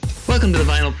Welcome to The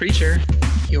Vinyl Preacher,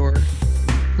 your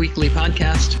weekly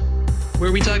podcast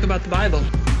where we talk about the Bible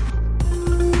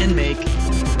and make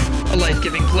a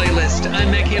life-giving playlist.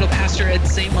 I'm Matt Cadle, pastor at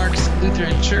St. Mark's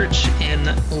Lutheran Church in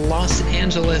Los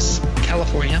Angeles,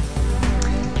 California.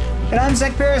 And I'm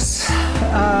Zach Paris.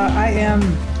 I am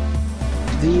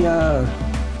the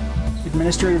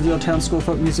administrator of the Old Town School of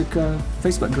Folk Music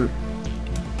Facebook group.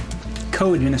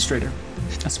 Co-administrator,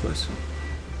 I suppose.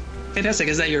 Fantastic.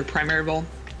 Is that your primary role?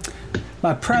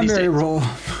 My primary role.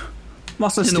 I'm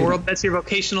also in the world. That's your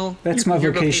vocational. That's my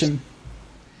vocation.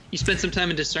 You spent some time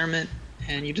in discernment,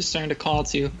 and you discerned a call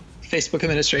to Facebook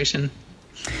administration.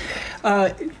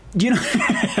 You know,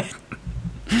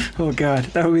 oh God,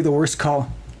 that would be the worst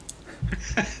call.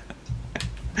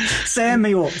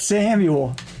 Samuel.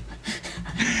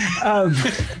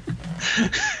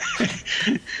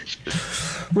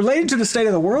 Related to the state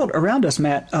of the world around us,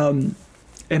 Matt,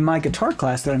 in my guitar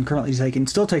class that I'm currently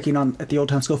still taking on at the Old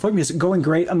Town School of Folk Music, going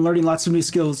great. I'm learning lots of new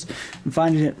skills and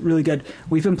finding it really good.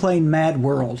 We've been playing Mad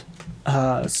World.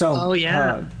 And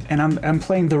I'm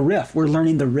playing the riff. We're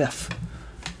learning the riff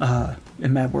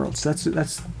in Mad World. So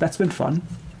that's been fun.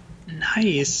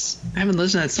 Nice. I haven't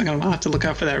listened to that song in a while. I'll have to look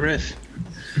out for that riff.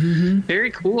 Mm-hmm.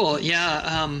 Very cool.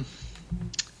 Yeah.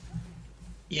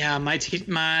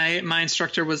 My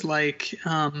instructor was like,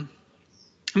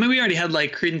 we already had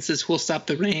like Credence's "Who'll Stop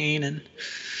the Rain," and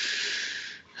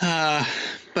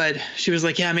but she was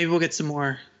like, yeah, maybe we'll get some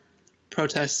more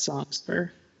protest songs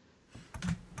for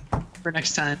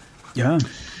next time. Yeah.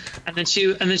 And then she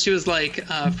was like,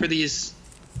 for these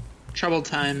troubled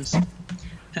times, and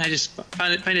I just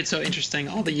find it so interesting,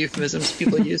 all the euphemisms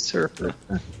people use for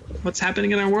what's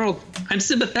happening in our world. I'm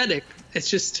sympathetic. It's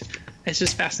just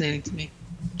fascinating to me.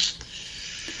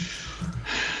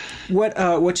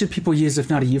 What should people use if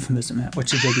not a euphemism, Matt? What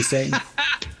should they be saying?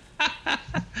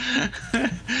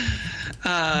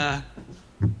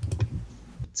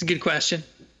 It's a good question.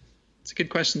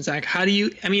 Zach. How do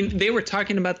you? They were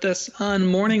talking about this on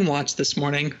Morning Watch this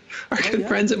morning. Our good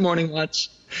friends at Morning Watch,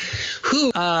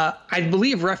 who I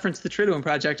believe referenced the Triduum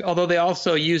Project, although they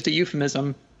also used a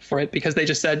euphemism for it because they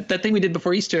just said that thing we did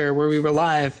before Easter where we were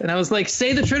live, and I was like,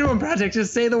 say the Triduum Project,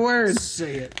 just say the word.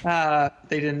 Say it.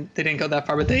 They didn't go that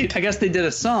far, but I guess they did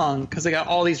a song because they got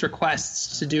all these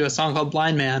requests to do a song called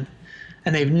Blind Man,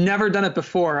 and they've never done it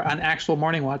before on actual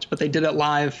Morning Watch, but they did it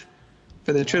live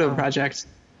for the Triduum Project.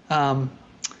 But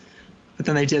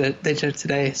then they did it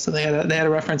today, so they had a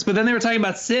reference. But then they were talking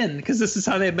about sin, because this is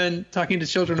how they've been talking to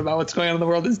children about what's going on in the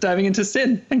world, is diving into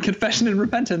sin and confession and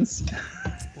repentance.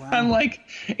 Wow. I'm like,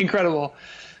 incredible.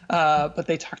 But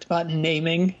they talked about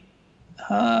naming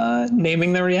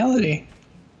the reality.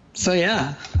 So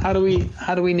yeah, how do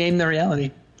we name the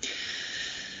reality?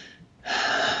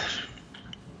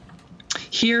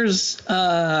 Here's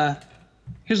what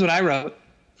I wrote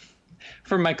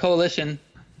for my coalition,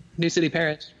 New City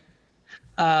Parish.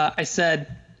 I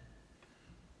said,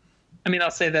 I'll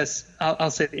say this.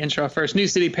 I'll say the intro first. New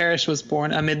City Parish was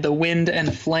born amid the wind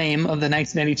and flame of the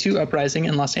 1992 uprising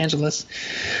in Los Angeles.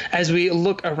 As we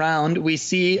look around, we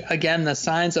see again the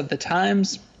signs of the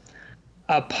times,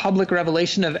 a public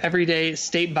revelation of everyday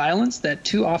state violence that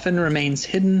too often remains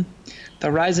hidden,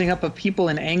 the rising up of people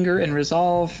in anger and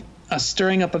resolve, a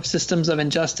stirring up of systems of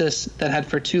injustice that had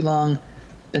for too long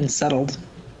been settled.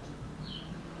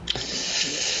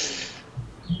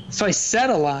 So I said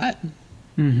a lot,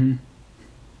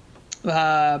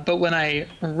 but when I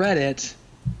read it,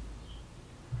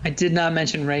 I did not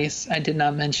mention race. I did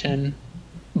not mention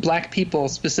black people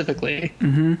specifically,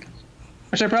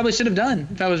 which I probably should have done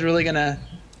if I was really going to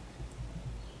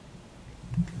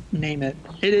name it.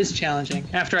 It is challenging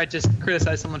after I just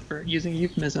criticized someone for using a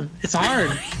euphemism. It's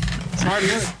hard. It's hard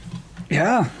work.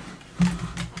 Yeah.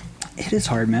 It is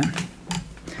hard, man.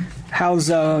 How is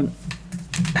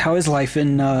life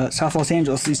in South Los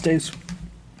Angeles these days?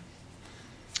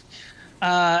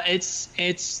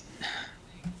 It's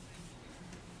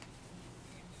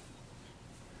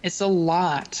a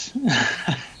lot.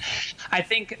 I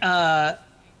think,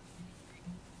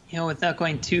 without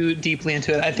going too deeply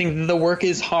into it, I think the work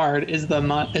is hard is the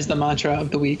mantra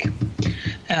of the week.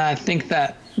 And I think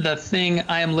that the thing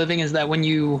I am living is that when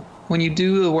you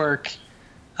do the work,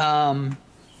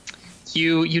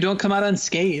 you don't come out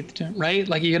unscathed, right?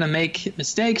 Like, you're gonna make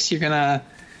mistakes, you're gonna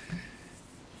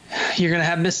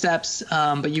have missteps,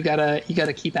 but you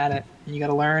gotta keep at it, and you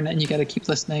gotta learn, and you gotta keep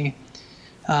listening,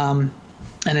 and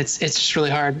it's just really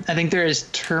hard. I think there is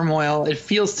turmoil. It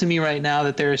feels to me right now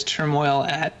that there is turmoil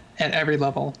at every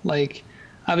level. Like,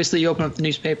 obviously, you open up the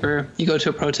newspaper, you go to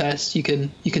a protest, you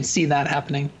can see that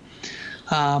happening.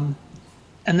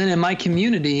 And then in my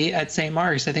community at St.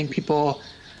 Mark's, I think people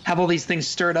have all these things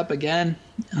stirred up again.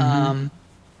 I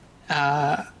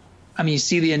mean, you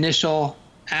see the initial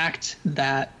act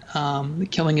that the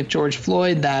killing of George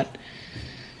Floyd that,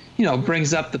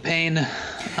 brings up the pain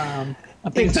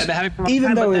of things that have happened.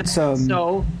 Even though it's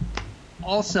so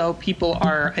also people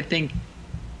are, I think,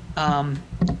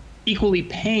 equally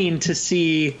pained to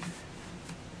see.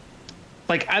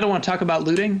 Like, I don't want to talk about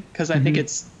looting because I think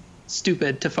it's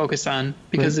stupid to focus on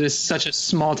because it is such a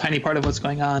small, tiny part of what's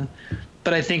going on.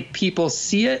 But I think people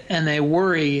see it and they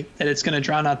worry that it's going to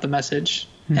drown out the message.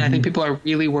 And I think people are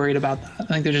really worried about that. I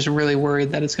think they're just really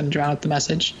worried that it's going to drown out the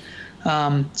message.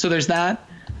 So there's that.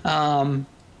 And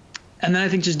then I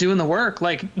think just doing the work,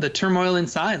 like the turmoil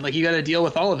inside, like you got to deal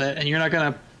with all of it and you're not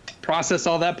going to process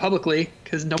all that publicly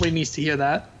because nobody needs to hear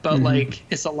that. But like,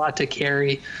 it's a lot to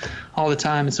carry all the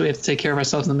time. And so we have to take care of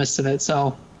ourselves in the midst of it.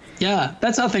 So yeah,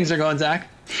 that's how things are going, Zach.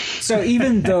 So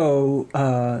even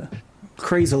though,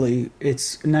 crazily,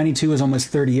 it's 92 was almost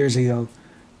 30 years ago,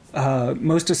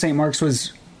 most of St. Mark's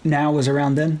was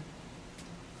around then.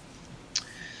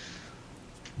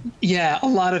 Yeah, a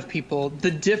lot of people.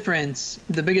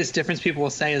 The biggest difference people will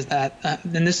say is that,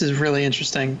 and this is really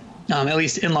interesting, at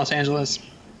least in Los Angeles,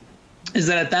 is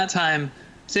that at that time,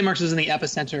 St. Mark's was in the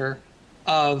epicenter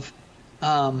of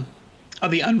the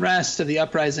unrest, of the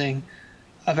uprising,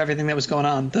 of everything that was going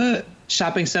on. The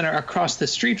shopping center across the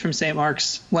street from St.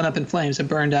 Mark's went up in flames and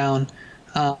burned down.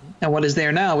 And what is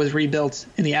there now was rebuilt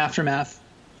in the aftermath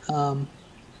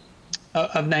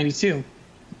of 92.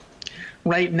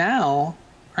 Right now,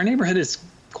 our neighborhood is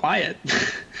quiet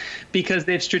because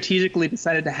they've strategically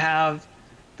decided to have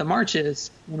the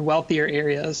marches in wealthier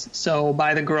areas. So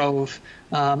by the Grove,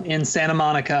 in Santa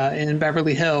Monica, in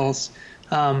Beverly Hills.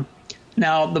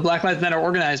 Now, the Black Lives Matter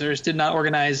organizers did not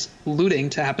organize looting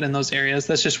to happen in those areas.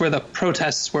 That's just where the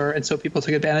protests were, and so people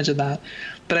took advantage of that.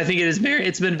 But I think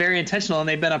it's been very intentional, and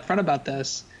they've been upfront about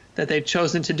this, that they've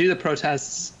chosen to do the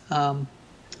protests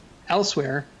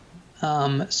elsewhere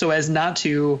so as not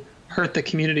to hurt the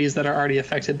communities that are already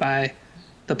affected by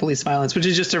the police violence, which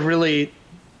is just a really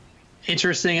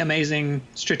interesting, amazing,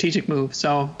 strategic move.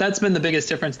 So that's been the biggest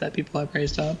difference that people have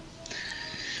raised up.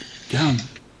 Yeah.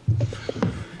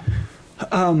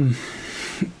 Can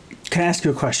I ask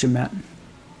you a question, Matt?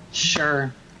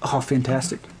 Sure. Oh,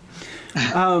 fantastic.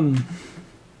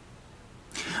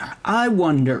 I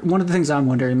wonder, one of the things I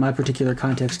wonder in my particular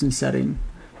context and setting,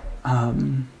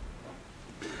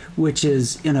 which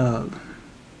is in a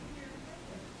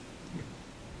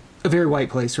very white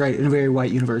place, right? In a very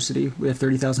white university. We have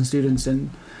 30,000 students, and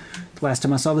the last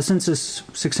time I saw the census,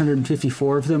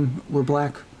 654 of them were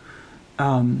black.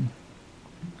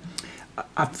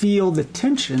 I feel the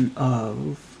tension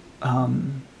of,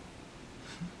 and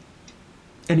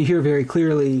you hear very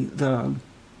clearly the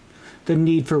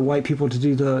need for white people to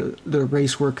do the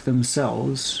race work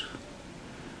themselves,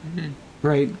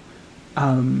 right?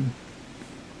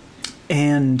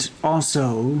 And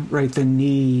also, right, the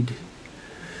need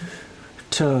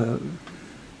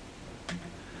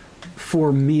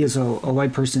for me as a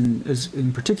white person, as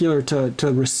in particular,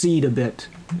 to recede a bit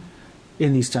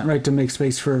in these times, right? To make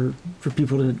space for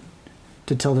people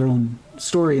to tell their own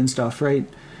story and stuff, right?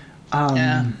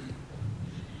 Yeah.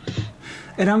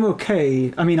 And I'm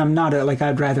okay. I mean, I'm not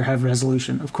I'd rather have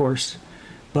resolution, of course,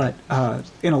 but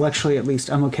intellectually, at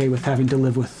least, I'm okay with having to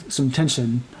live with some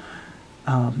tension.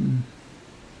 But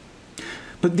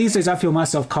these days, I feel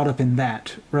myself caught up in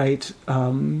that, right?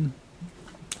 I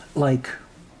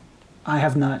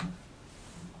have not.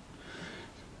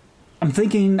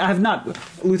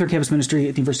 Luther Campus Ministry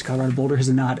at the University of Colorado Boulder has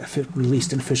not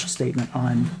released an official statement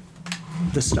on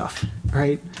this stuff,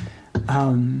 right?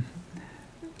 I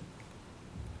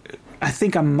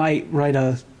think I might write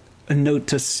a note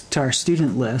to our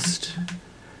student list,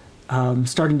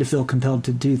 starting to feel compelled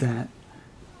to do that.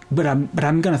 But I'm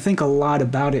going to think a lot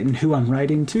about it and who I'm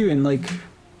writing to, and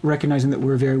recognizing that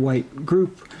we're a very white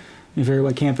group, a very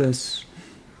white campus.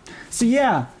 So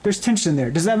yeah, there's tension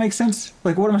there. Does that make sense?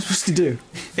 What am I supposed to do?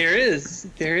 There is.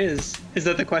 Is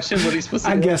that the question? What are you supposed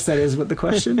to do? I guess that is what the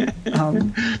question.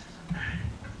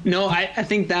 No, I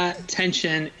think that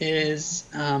tension is,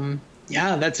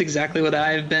 that's exactly what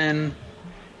I've been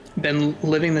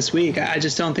living this week. I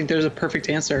just don't think there's a perfect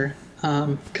answer,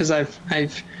 because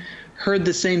I've heard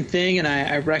the same thing and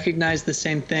I recognize the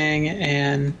same thing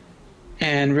and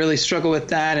really struggle with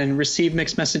that and receive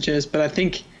mixed messages. But I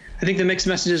think the mixed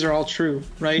messages are all true,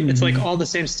 right? Mm-hmm. It's all the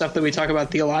same stuff that we talk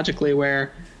about theologically,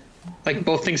 where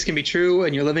both things can be true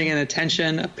and you're living in a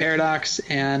tension, a paradox.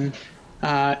 And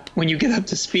when you get up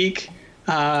to speak,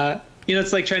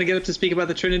 it's like trying to get up to speak about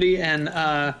the Trinity and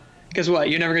guess what?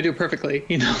 You're never gonna do it perfectly.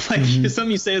 Like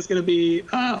something you say is gonna be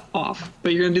off,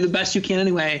 but you're gonna do the best you can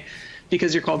anyway,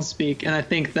 because you're called to speak. And I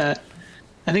think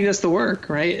that's the work,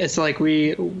 right? It's like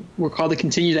we're called to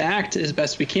continue to act as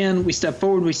best we can. We step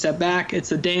forward, we step back.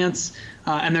 It's a dance,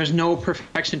 and there's no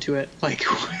perfection to it. Like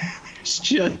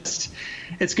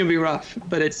it's gonna be rough,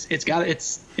 but it's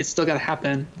still gotta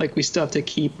happen. Like we still have to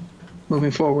keep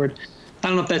moving forward. I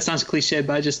don't know if that sounds cliche,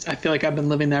 but I feel like I've been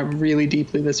living that really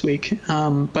deeply this week.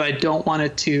 But I don't want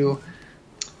it to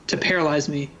paralyze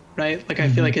me, right? Like I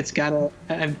feel like I've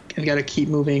got to keep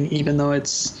moving, even though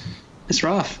it's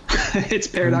rough. It's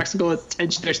paradoxical.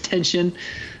 There's tension,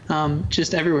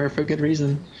 just everywhere for good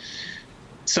reason.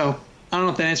 So I don't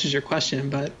know if that answers your question,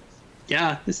 but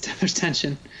yeah, there's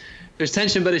tension. There's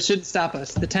tension, but it shouldn't stop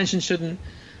us. The tension shouldn't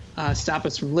stop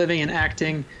us from living and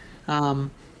acting.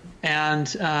 And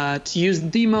to use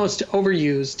the most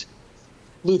overused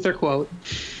Luther quote,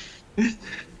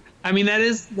 I mean that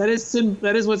is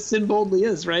what sin boldly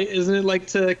is, right? Isn't it? Like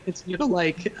to continue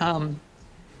to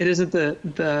it isn't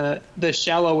the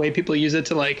shallow way people use it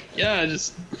to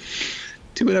just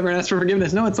do whatever and ask for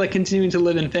forgiveness. No, it's like continuing to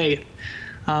live in faith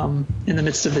in the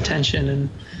midst of the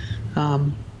tension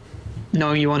and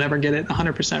knowing you won't ever get it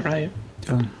 100% right.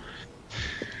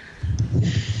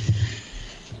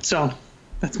 So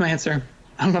that's my answer.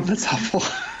 I don't know if that's helpful.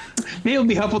 Maybe it'll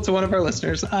be helpful to one of our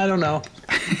listeners. I don't know.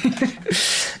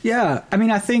 Yeah, I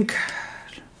mean, I think,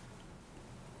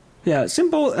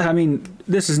 simple. I mean,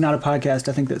 this is not a podcast,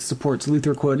 I think, that supports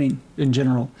Luther quoting in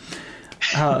general.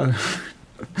 But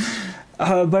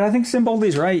I think sin boldly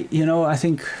is right. I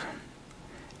think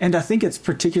it's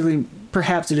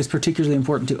perhaps it is particularly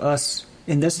important to us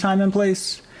in this time and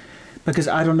place, because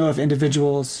I don't know if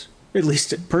individuals, at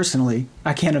least personally,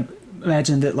 I can't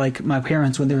imagine that like my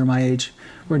parents when they were my age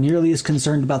were nearly as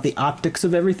concerned about the optics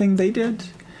of everything they did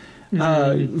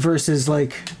versus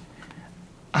like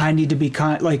I need to be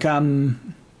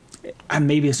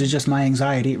maybe this is just my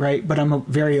anxiety, right? But I'm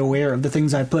very aware of the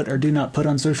things I put or do not put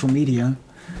on social media,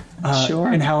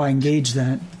 and how I engage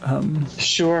that.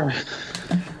 Sure.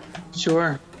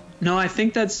 No, I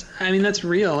think that's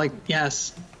real. Like,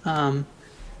 yes. I've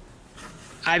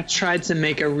tried to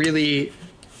make a really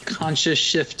conscious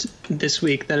shift this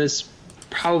week that is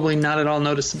probably not at all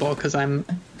noticeable because I'm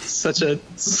such a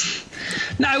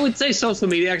I would say social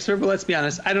media extrovert, but let's be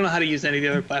honest, I don't know how to use any of the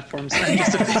other platforms. I'm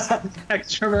just a Facebook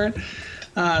extrovert.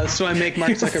 So I make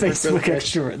Mark Zuckerberg Facebook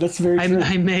extrovert. That's very true.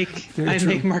 I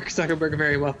make Mark Zuckerberg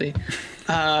very wealthy.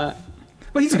 Well,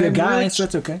 he's a good guy, so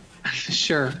that's okay.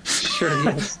 Sure he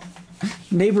is.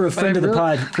 Neighbor of friend of the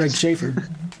pod, Greg Schaefer.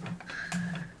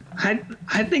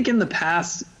 I think in the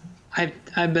past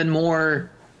I've done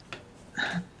more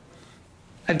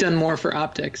for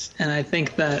optics, and I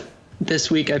think that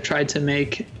this week I've tried to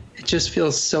make it just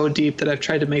feels so deep that I've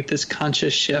tried to make this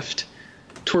conscious shift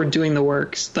toward doing the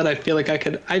works that I feel like I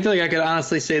could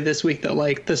honestly say this week that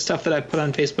like the stuff that I put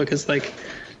on Facebook is like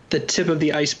the tip of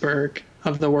the iceberg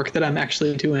of the work that I'm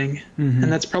actually doing.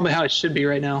 And that's probably how it should be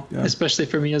right now, especially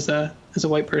for me as a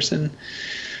white person.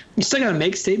 You still gotta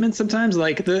make statements sometimes.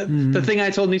 Like the thing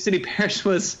I told New City Parish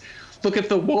was, look, if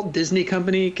the Walt Disney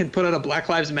Company can put out a Black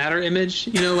Lives Matter image,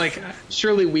 like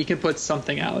surely we can put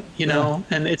something out,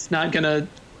 and it's not gonna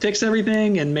fix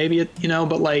everything, and maybe it,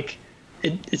 but like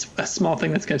it's a small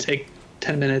thing that's gonna take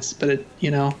 10 minutes, but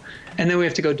and then we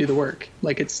have to go do the work.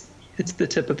 Like it's the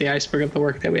tip of the iceberg of the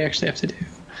work that we actually have to do,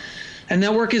 and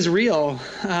that work is real.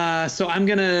 So I'm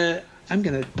gonna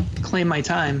claim my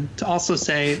time to also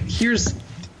say here's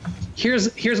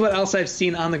what else I've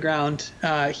seen on the ground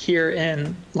here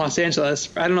in Los Angeles.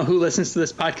 I don't know who listens to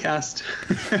this podcast,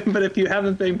 but if you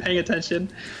haven't been paying attention,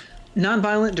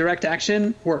 nonviolent direct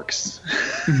action works.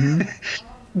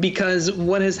 Because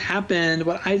what has happened,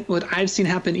 what I've seen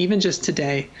happen even just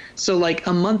today. So like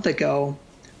a month ago,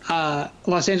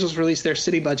 Los Angeles released their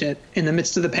city budget in the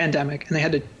midst of the pandemic, and they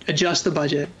had to adjust the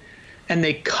budget, and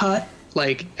they cut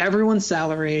like everyone's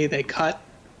salary. They cut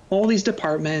all these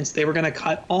departments. They were going to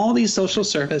cut all these social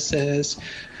services.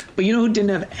 But you know who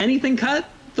didn't have anything cut?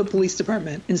 The police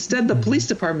department. Instead, the police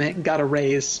department got a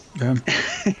raise. Yeah.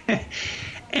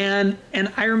 and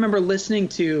I remember listening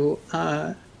to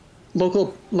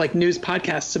local like news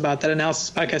podcasts about that,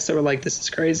 analysis podcasts that were like, this is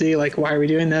crazy. Like, why are we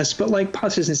doing this? But like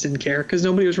politicians didn't care because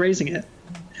nobody was raising it.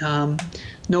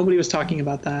 Nobody was talking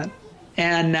about that.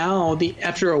 And now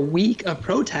after a week of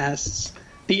protests,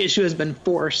 the issue has been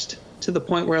forced to the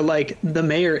point where like the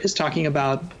mayor is talking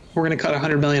about, we're going to cut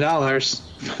 $100 million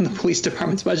from the police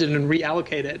department's budget and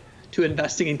reallocate it to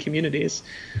investing in communities.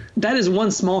 That is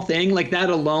one small thing. Like, that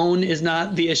alone is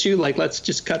not the issue. Like, let's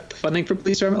just cut the funding for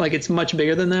police department. Like, it's much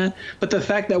bigger than that. But the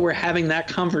fact that we're having that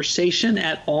conversation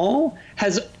at all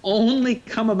has only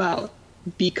come about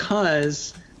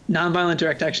because nonviolent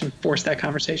direct action forced that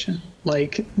conversation,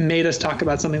 like made us talk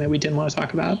about something that we didn't want to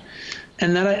talk about.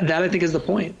 And that I think is the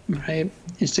point, right?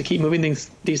 Is to keep moving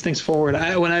these things forward.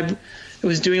 I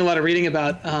was doing a lot of reading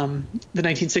about the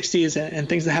 1960s and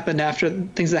things that happened after,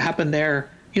 things that happened there.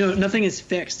 You know, nothing is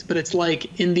fixed, but it's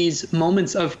like in these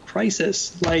moments of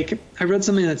crisis. Like, I read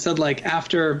something that said, like,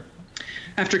 after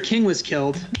King was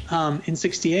killed in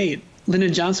 '68,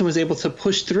 Lyndon Johnson was able to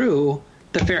push through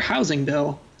the Fair Housing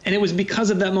Bill. And it was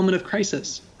because of that moment of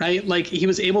crisis, right? Like, he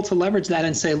was able to leverage that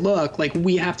and say, look, like,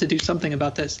 we have to do something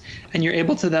about this. And you're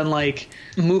able to then, like,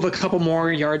 move a couple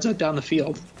more yards up down the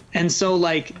field. And so,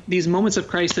 like, these moments of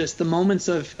crisis, the moments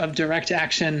of direct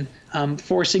action,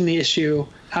 forcing the issue,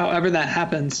 however that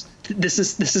happens, this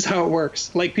is how it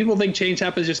works. Like, people think change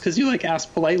happens just because you, like,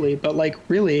 ask politely, but, like,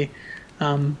 really,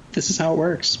 this is how it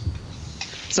works.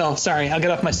 So, sorry, I'll get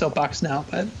off my soapbox now,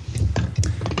 but...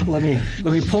 Let me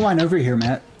pull mine over here,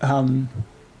 Matt.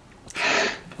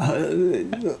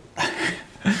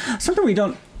 Something we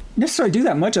don't necessarily do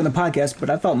that much on the podcast,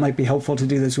 but I thought might be helpful to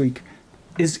do this week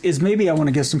is maybe I want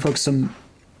to give some folks some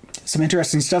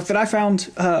interesting stuff that I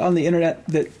found on the internet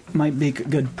that might make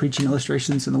good preaching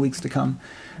illustrations in the weeks to come.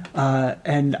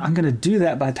 And I'm going to do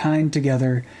that by tying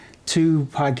together two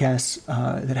podcasts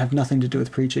that have nothing to do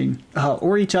with preaching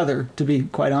or each other, to be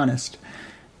quite honest.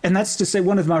 And that's to say,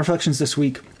 one of my reflections this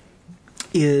week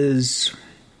is,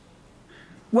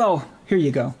 well, here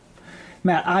you go.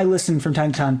 Matt, I listen from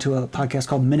time to time to a podcast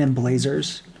called Men in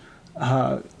Blazers,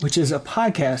 which is a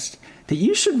podcast that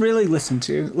you should really listen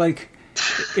to. Like,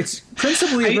 it's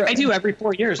principally... I do every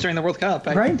 4 years during the World Cup.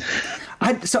 Right?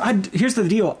 Here's the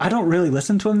deal. I don't really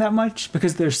listen to them that much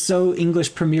because they're so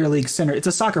English Premier League centered. It's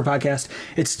a soccer podcast.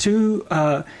 It's two...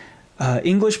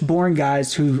 English-born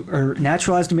guys who are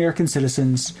naturalized American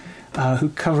citizens who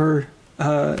cover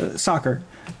soccer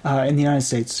in the United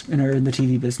States and are in the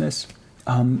TV business.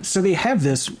 So they have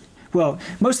this. Well,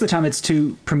 most of the time it's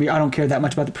to Premier. I don't care that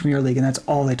much about the Premier League, and that's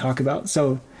all they talk about.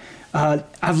 So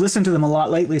I've listened to them a lot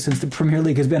lately since the Premier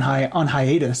League has been on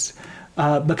hiatus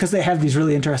because they have these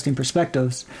really interesting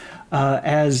perspectives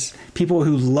as people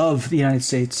who love the United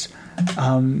States.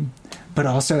 But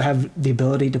also have the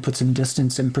ability to put some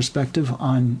distance and perspective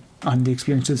on the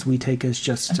experiences we take as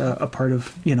just a part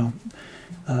of,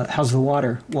 how's the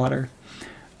water.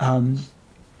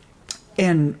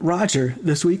 And Roger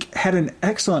this week had an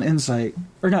excellent insight,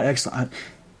 or not excellent,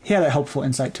 he had a helpful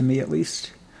insight to me at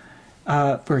least,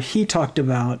 where he talked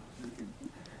about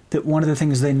that one of the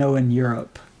things they know in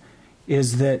Europe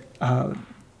is that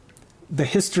the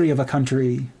history of a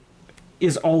country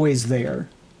is always there.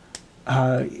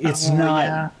 It's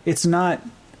not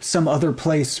some other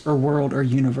place or world or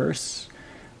universe,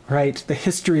 right? The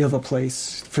history of a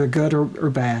place, for good or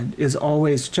bad, is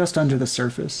always just under the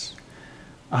surface.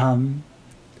 And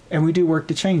we do work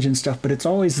to change and stuff, but it's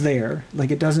always there.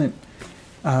 Like, it doesn't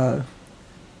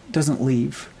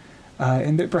leave.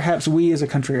 And that perhaps we as a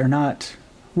country are not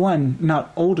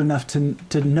old enough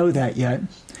to know that yet.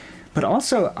 But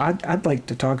also, I'd like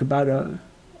to talk about a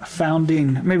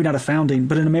founding, maybe not a founding,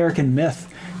 but an American myth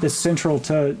that's central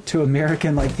to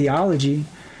American theology,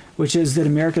 which is that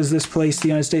America is this place, the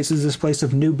United States is this place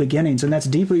of new beginnings, and that's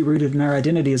deeply rooted in our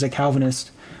identity as a Calvinist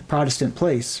Protestant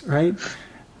place, right?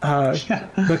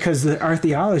 Because our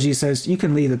theology says you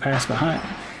can leave the past behind.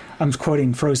 I'm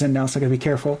quoting Frozen now, so I gotta be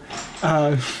careful.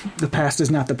 The past is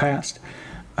not the past.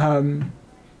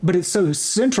 But it's so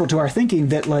central to our thinking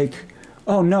that,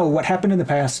 oh no, what happened in the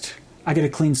past, I get a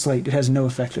clean slate. It has no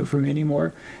effect over me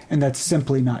anymore. And that's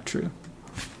simply not true.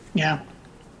 Yeah.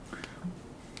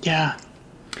 Yeah.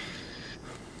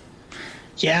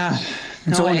 Yeah.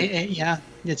 No, so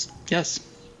it's, yes.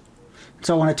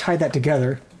 So I want to tie that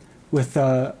together with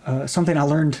something I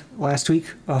learned last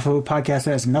week off of a podcast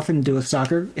that has nothing to do with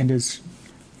soccer and is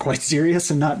quite serious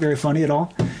and not very funny at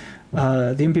all.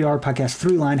 The NPR podcast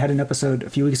Throughline had an episode a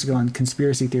few weeks ago on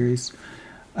conspiracy theories.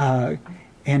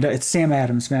 And it's Sam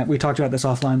Adams, Matt. We talked about this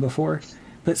offline before.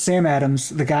 But Sam Adams,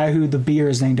 the guy who the beer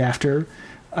is named after,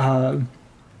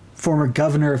 former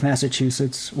governor of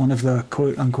Massachusetts, one of the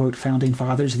quote-unquote founding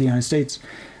fathers of the United States,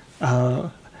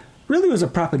 really was a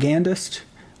propagandist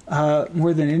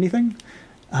more than anything.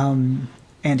 And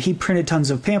he printed tons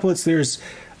of pamphlets.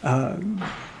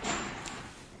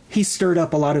 He stirred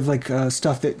up a lot of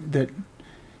stuff that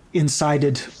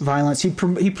incited violence. He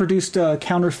produced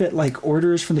counterfeit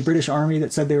orders from the British Army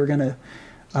that said they were going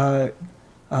to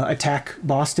attack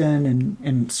Boston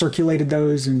and circulated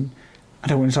those. And I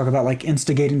don't want to talk about like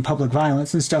instigating public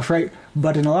violence and stuff, right?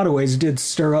 But in a lot of ways did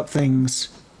stir up things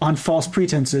on false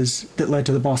pretenses that led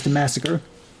to the Boston Massacre.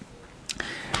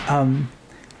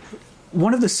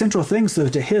 One of the central things, though,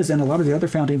 to his and a lot of the other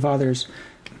founding fathers'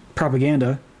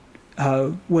 propaganda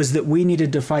was that we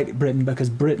needed to fight Britain because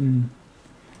Britain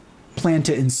planned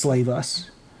to enslave us.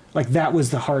 Like, that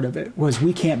was the heart of it, was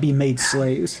we can't be made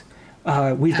slaves.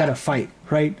 We've got to fight,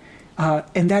 right?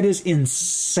 And that is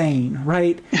insane,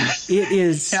 right? It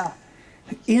is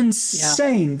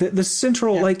insane. The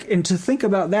central, like, and to think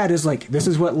about that is like, this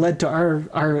is what led to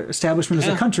our establishment as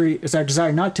a country, is our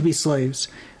desire not to be slaves,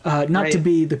 not to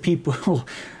be the people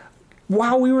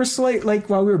while we were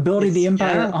while we were building the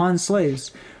empire on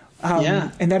slaves.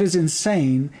 And that is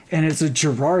insane. And it's a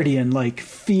Girardian, like,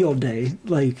 field day,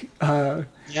 like, of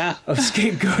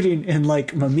scapegoating and,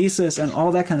 like, mimesis and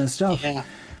all that kind of stuff.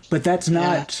 But that's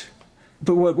not...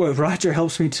 But what Roger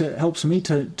helps me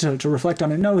to reflect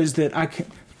on and know is that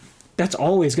that's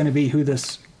always going to be who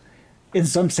this, in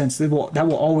some sense, that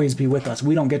will always be with us.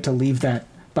 We don't get to leave that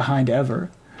behind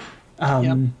ever. So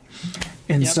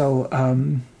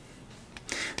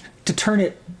to turn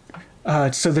it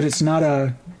so that it's not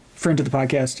a friend of the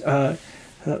podcast,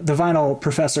 the vinyl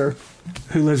professor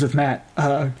who lives with Matt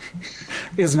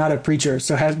is not a preacher,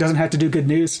 so doesn't have to do good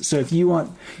news. So if you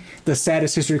want the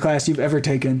saddest history class you've ever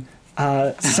taken,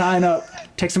 sign up,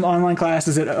 take some online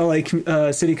classes at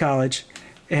LA City College,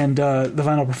 and the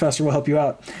vinyl professor will help you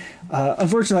out.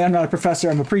 Unfortunately, I'm not a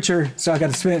professor, I'm a preacher, so I got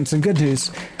to spit in some good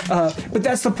news. But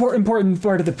that's the important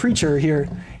part of the preacher here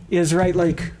is, right,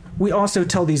 like, we also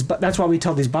tell that's why we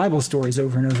tell these Bible stories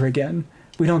over and over again.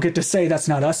 We don't get to say that's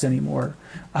not us anymore,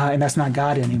 and that's not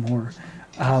God anymore.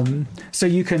 So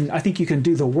I think you can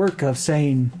do the work of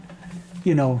saying,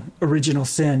 original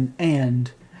sin,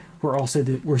 and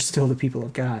we're still the people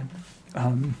of God.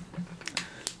 The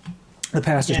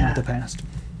past is not the past.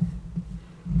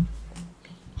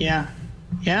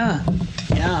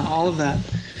 All of that.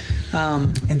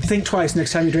 And think twice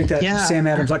next time you drink that Sam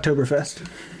Adams Oktoberfest.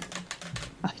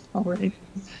 All right.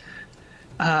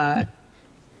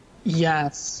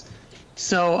 Yes.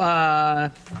 So,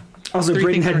 also,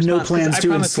 Britain had no plans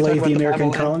to enslave the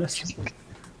American colonists.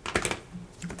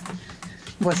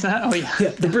 What's that? Oh, yeah.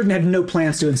 The Britain had no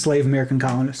plans to enslave American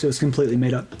colonists. It was completely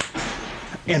made up.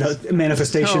 And a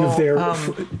manifestation of their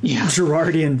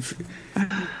Girardian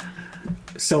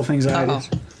self-anxieties.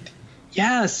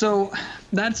 Yeah, so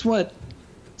that's what...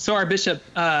 So our bishop,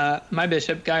 my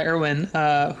bishop, Guy Irwin,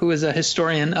 who is a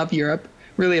historian of Europe,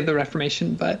 really of the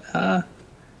Reformation, but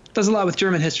does a lot with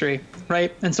German history,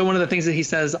 right? And so one of the things that he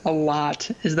says a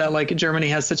lot is that, like, Germany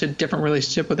has such a different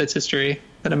relationship with its history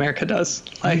than America does.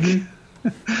 Like...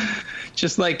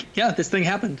 just like, this thing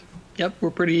happened. Yep,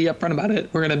 we're pretty upfront about it.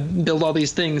 We're going to build all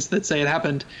these things that say it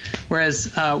happened.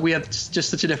 Whereas we have just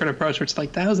such a different approach where it's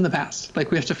like, that was in the past. Like,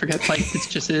 we have to forget, like,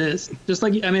 it is. Just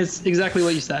like, I mean, it's exactly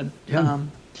what you said. And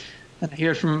I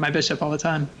hear it from my bishop all the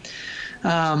time.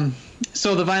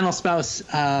 So the vinyl spouse,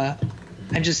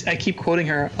 I keep quoting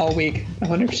her all week. I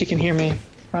wonder if she can hear me.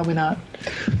 Probably not.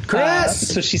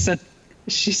 Chris! So she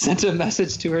sent a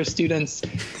message to her students.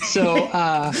 So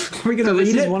are we going to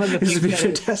read it? One of the this things is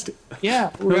fantastic. Yeah,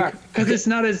 we are, because it's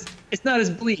not as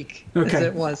bleak as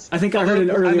it was. I think I heard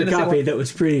an earlier copy that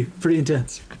was pretty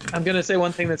intense. I'm going to say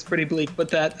one thing that's pretty bleak, but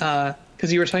that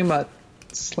because you were talking about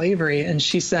slavery, and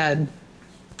she said,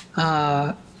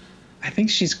 I think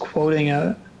she's quoting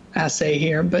a essay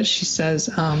here, but she says,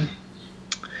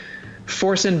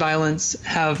 force and violence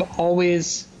have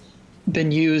always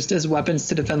been used as weapons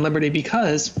to defend liberty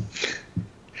because,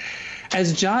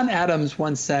 as John Adams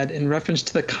once said in reference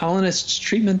to the colonists'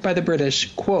 treatment by the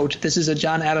British, quote, this is a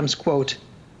John Adams quote,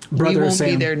 Brother we won't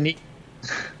Sam. be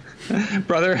their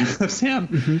brother of Sam.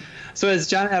 Mm-hmm. So as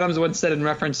John Adams once said in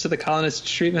reference to the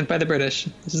colonists' treatment by the British,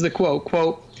 this is the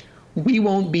quote, we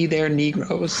won't be their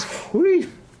Negroes.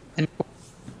 And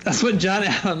that's what John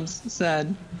Adams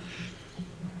said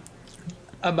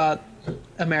about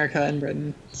America and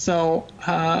Britain. So,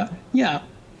 what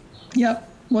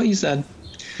you said.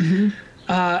 Mm-hmm.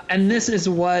 And this is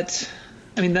what,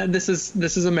 I mean, this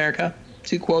is America,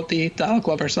 to quote the Donald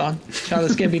Glover song,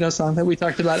 Childish Gambino song that we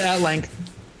talked about at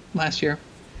length last year.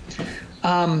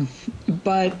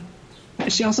 But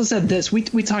she also said this. We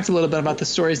talked a little bit about the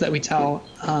stories that we tell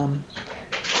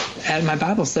at my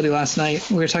Bible study last night.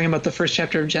 We were talking about the first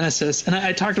chapter of Genesis. And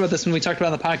I talked about this when we talked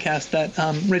about on the podcast that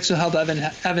Rachel Held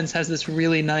Evans has this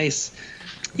really nice,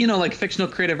 like fictional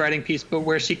creative writing piece, but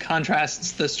where she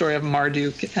contrasts the story of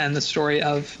Marduk and the story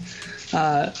of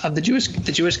the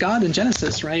Jewish God in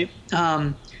Genesis, right?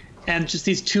 and just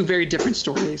these two very different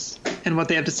stories, and what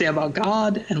they have to say about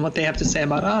God and what they have to say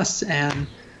about us, and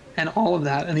all of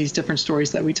that, and these different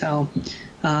stories that we tell.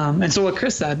 And so what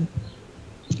Chris said,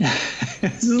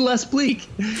 this is less bleak.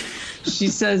 She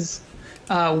says,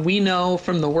 we know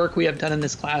from the work we have done in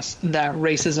this class that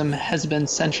racism has been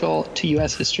central to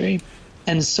U.S. history,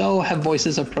 and so have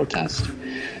voices of protest.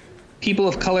 People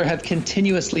of color have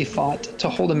continuously fought to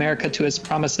hold America to its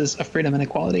promises of freedom and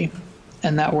equality,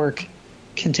 and that work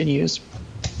continues.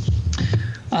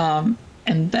 And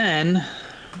then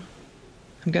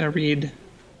I'm going to read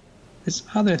this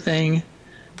other thing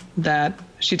that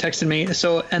she texted me.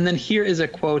 So, and then here is a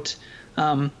quote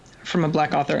from a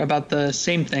Black author about the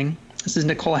same thing. This is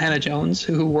Nicole Hannah-Jones,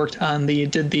 who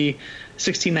did the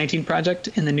 1619 Project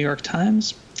in the New York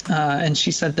Times. And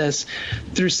she said this: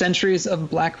 through centuries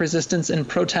of Black resistance and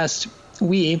protest,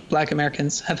 we, Black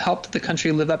Americans, have helped the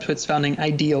country live up to its founding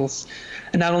ideals.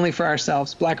 And not only for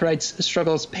ourselves, Black rights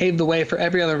struggles paved the way for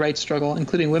every other rights struggle,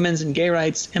 including women's and gay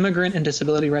rights, immigrant and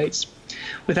disability rights.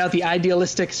 Without the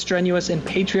idealistic, strenuous, and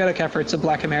patriotic efforts of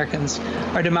Black Americans,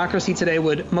 our democracy today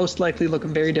would most likely look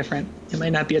very different. It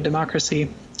might not be a democracy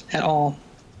at all.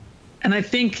 And I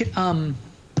think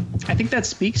that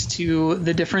speaks to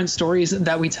the different stories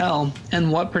that we tell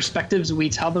and what perspectives we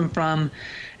tell them from,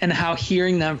 and how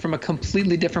hearing them from a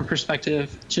completely different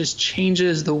perspective just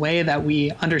changes the way that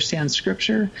we understand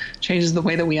Scripture, changes the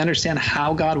way that we understand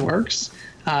how God works,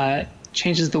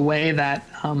 changes the way that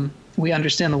we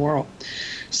understand the world.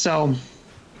 So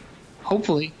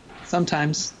hopefully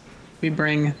sometimes we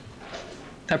bring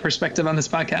that perspective on this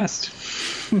podcast.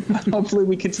 Hopefully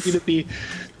we continue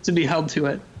to be held to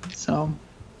it. So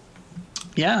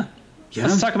yeah.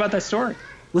 Let's talk about that story.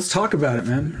 Let's talk about it,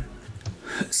 man.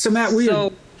 So Matt,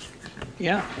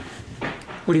 yeah.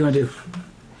 What do you want to do?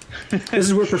 This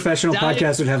is where professional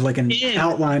podcasts would have like an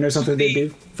outline or something they'd be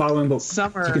following, but as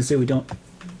you can see, we don't.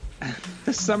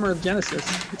 The summer of Genesis.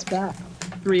 It's back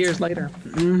 3 years later.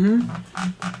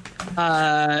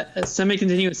 A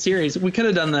semi-continuous series. We could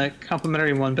have done the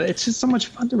complimentary one, but it's just so much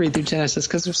fun to read through Genesis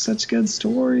because there's such good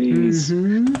stories.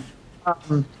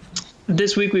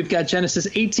 This week we've got Genesis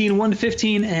 18,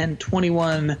 1-15, and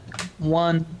 21,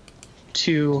 1-7.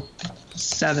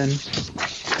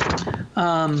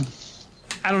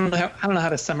 I don't know how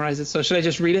to summarize it. So should I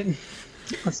just read it?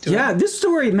 Let's do it. Yeah, this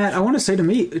story, Matt, I want to say to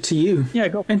you,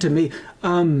 go. And to me,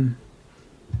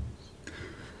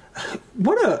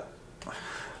 what a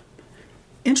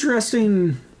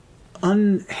interesting,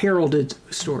 unheralded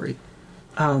story.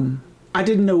 I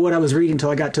didn't know what I was reading until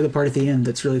I got to the part at the end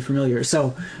that's really familiar.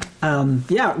 So,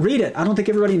 read it. I don't think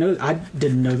everybody knows. I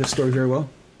didn't know this story very well.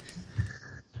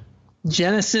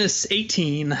 Genesis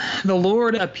 18. The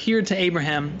Lord appeared to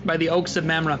Abraham by the oaks of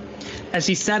Mamre as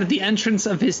he sat at the entrance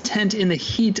of his tent in the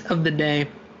heat of the day.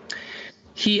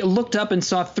 He looked up and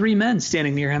saw 3 men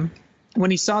standing near him.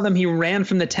 When he saw them, he ran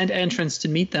from the tent entrance to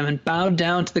meet them and bowed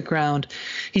down to the ground.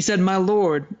 He said, "My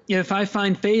Lord, if I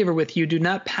find favor with you, do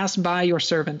not pass by your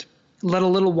servant. Let a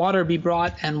little water be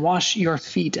brought and wash your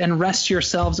feet and rest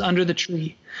yourselves under the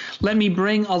tree. Let me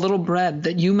bring a little bread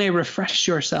that you may refresh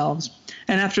yourselves.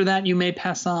 And after that you may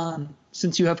pass on,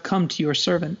 since you have come to your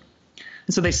servant."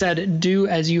 And so they said, "Do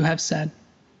as you have said."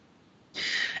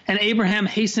 And Abraham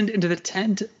hastened into the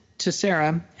tent to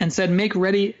Sarah and said, "Make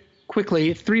ready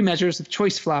quickly 3 measures of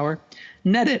choice flour,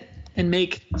 knead it, and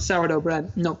make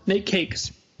make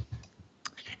cakes."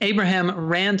 Abraham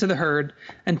ran to the herd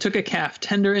and took a calf,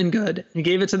 tender and good, and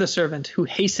gave it to the servant, who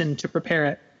hastened to prepare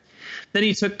it. Then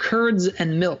he took curds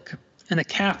and milk and the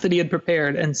calf that he had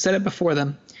prepared and set it before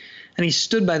them. And he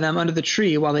stood by them under the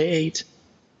tree while they ate.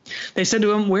 They said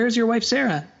to him, "Where's your wife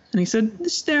Sarah?" And he said,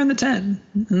 "She's there in the tent."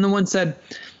 And the one said,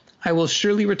 "I will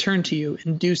surely return to you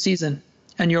in due season,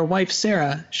 and your wife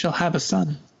Sarah shall have a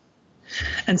son."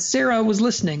 And Sarah was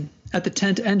listening at the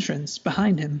tent entrance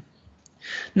behind him.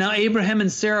 Now Abraham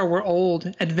and Sarah were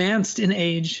old, advanced in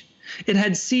age. It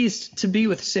had ceased to be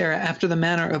with Sarah after the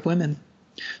manner of women.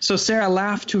 So Sarah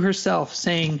laughed to herself,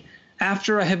 saying,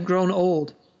 "After I have grown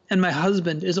old, and my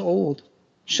husband is old,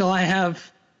 shall I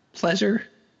have pleasure?"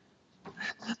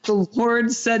 The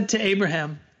Lord said to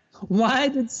Abraham, "Why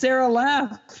did Sarah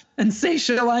laugh and say,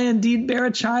 'Shall I indeed bear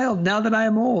a child now that I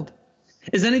am old?'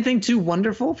 Is anything too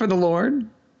wonderful for the Lord?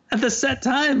 At the set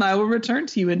time I will return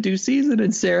to you in due season,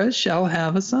 and Sarah shall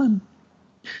have a son."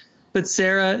 But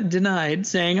Sarah denied,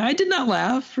 saying, "I did not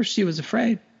laugh," for she was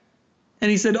afraid. And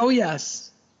he said, "Oh,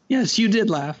 yes, you did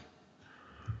laugh."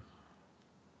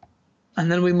 And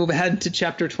then we move ahead to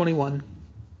chapter 21,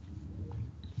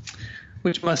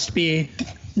 which must be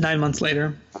 9 months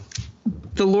later.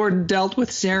 The Lord dealt with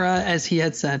Sarah as he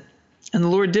had said, And the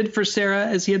Lord did for Sarah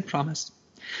as he had promised.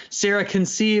 Sarah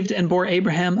conceived and bore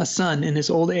Abraham a son in his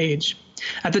old age,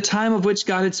 at the time of which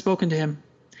God had spoken to him.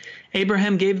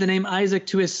 Abraham gave the name Isaac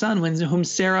to his son, whom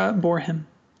Sarah bore him.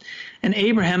 And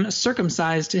Abraham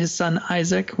circumcised his son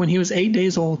Isaac when he was 8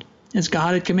 days old, as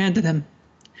God had commanded him.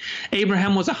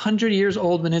 Abraham was 100 years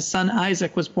old when his son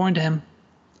Isaac was born to him.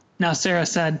 Now Sarah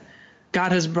said,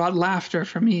 God has brought laughter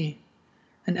for me,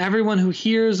 and everyone who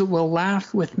hears will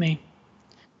laugh with me.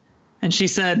 And she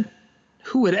said,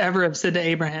 who would ever have said to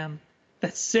Abraham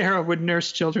that Sarah would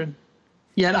nurse children?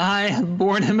 Yet I have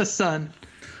borne him a son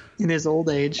in his old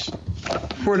age.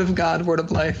 Word of God, word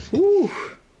of life. Ooh.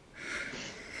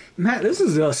 Matt, this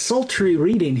is a sultry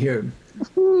reading here.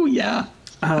 Ooh, yeah.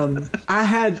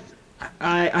 I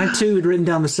too had written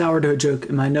down the sourdough joke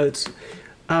in my notes.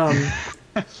 But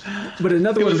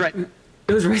another one. Right.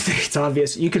 It was right there. It's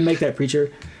obvious. You can make that,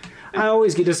 preacher. I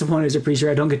always get disappointed as a preacher.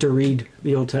 I don't get to read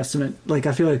the Old Testament. Like,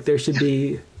 I feel like there should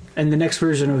be, in the next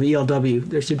version of ELW,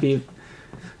 there should be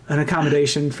an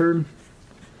accommodation for,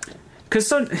 because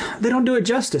they don't do it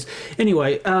justice.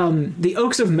 Anyway, the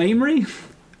Oaks of Mamre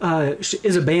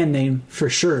is a band name for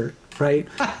sure, right?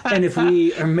 And if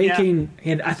we are making,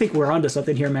 and I think we're onto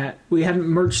something here, Matt. We haven't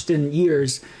merched in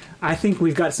years. I think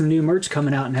we've got some new merch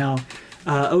coming out now.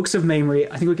 Oaks of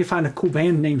Mamre. I think we could find a cool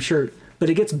band name shirt. But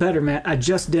it gets better, Matt. I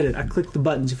just did it. I clicked the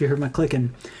buttons, if you heard my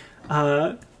clicking.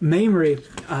 Mamre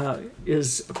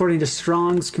is, according to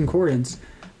Strong's Concordance,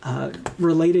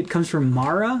 comes from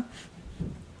Mara,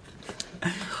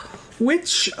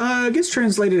 which gets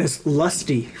translated as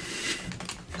lusty.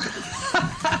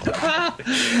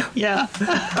 Yeah.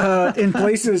 In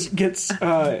places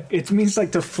it means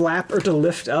like to flap or to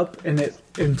lift up, and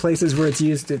in places where it's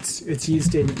used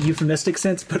in euphemistic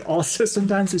sense, but also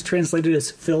sometimes it's translated as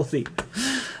filthy.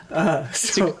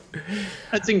 So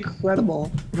that's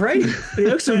incredible, right?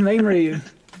 The Oaks of Mamre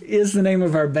is the name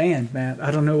of our band, Matt.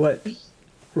 I don't know what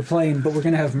we're playing, but we're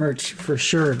gonna have merch for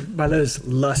sure by those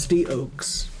lusty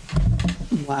oaks.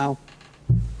 Wow.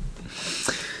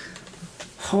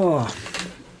 Oh.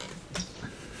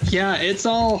 Yeah, it's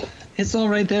all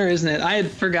right there, isn't it? I had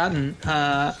forgotten.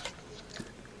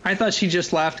 I thought she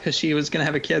just laughed because she was going to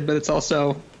have a kid, but it's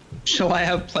also, shall I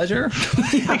have pleasure?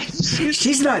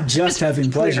 She's not just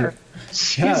having pleasure.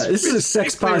 Yeah, this is a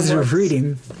sex positive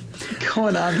reading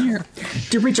going on here.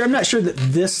 Dear preacher, I'm not sure that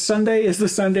this Sunday is the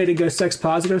Sunday to go sex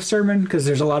positive sermon, because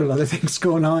there's a lot of other things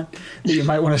going on that you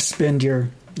might want to spend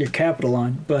your capital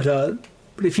on. But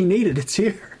if you need it, it's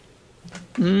here.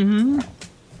 Mm-hmm.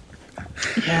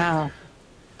 Yeah.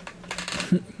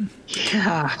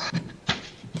 Yeah.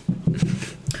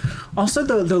 Also,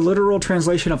 the literal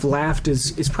translation of laughed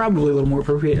is probably a little more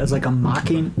appropriate as like a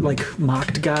mocking, like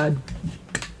mocked God.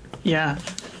 Yeah.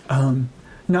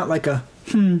 Not like a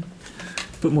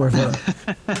but more of a.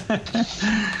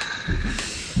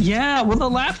 Yeah, well, the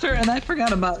laughter, and I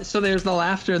forgot about. So there's the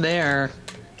laughter there,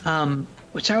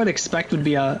 which I would expect would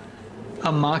be a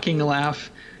mocking laugh,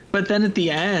 but then at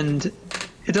the end,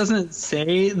 it doesn't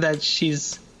say that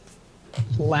she's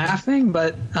laughing,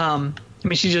 but I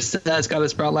mean, she just says, God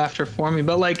has brought laughter for me.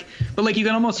 But like you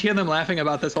can almost hear them laughing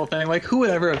about this whole thing. Like, who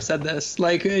would ever have said this?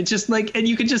 Like, it just like, and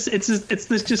you could just, it's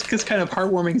this kind of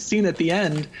heartwarming scene at the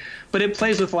end, but it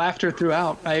plays with laughter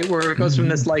throughout, right? Where it goes from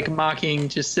this like mocking,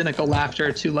 just cynical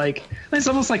laughter to like, it's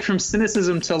almost like from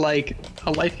cynicism to like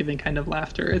a life-giving kind of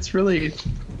laughter. It's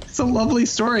a lovely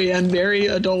story and very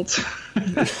adult.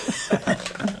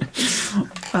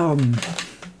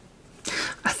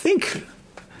 I think,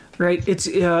 right, it's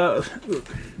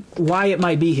why it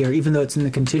might be here, even though it's in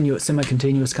the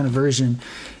semi-continuous kind of version,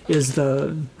 is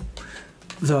the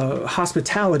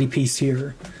hospitality piece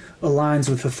here aligns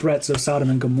with the threats of Sodom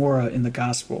and Gomorrah in the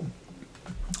gospel,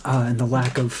 and the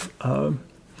lack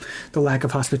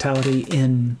of hospitality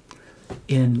in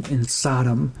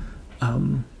Sodom.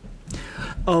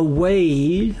 A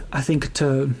way, I think,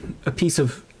 to a piece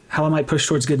of how I might push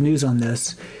towards good news on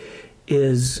this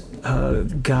is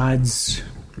God's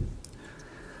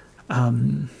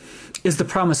is the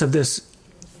promise of this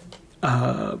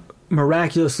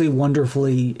miraculously,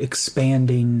 wonderfully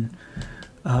expanding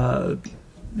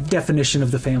definition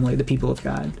of the family, the people of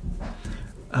God.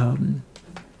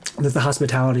 That the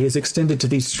hospitality is extended to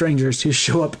these strangers who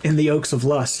show up in the oaks of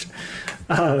lust.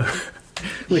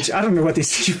 Which I don't know what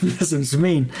these euphemisms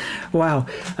mean. Wow,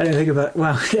 I didn't think about.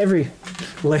 Wow, every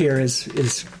layer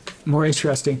is more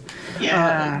interesting.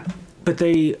 Yeah, but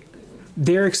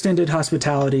their extended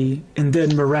hospitality, and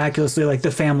then miraculously, like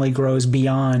the family grows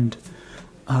beyond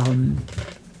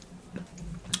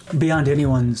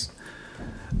anyone's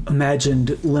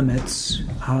imagined limits.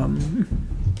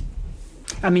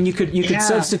 I mean, you could Yeah.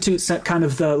 substitute kind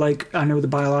of the, like, I know the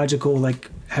biological, like,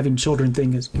 having children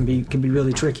thing can be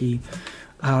really tricky.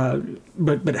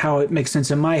 But how it makes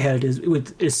sense in my head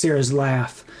is Sarah's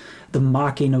laugh. The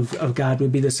mocking of God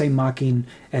would be the same mocking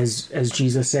as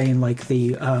Jesus saying, like,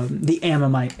 the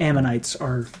Ammonites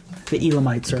are, the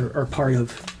Elamites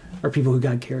are people who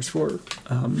God cares for.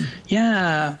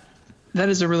 Yeah, that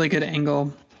is a really good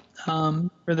angle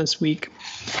for this week,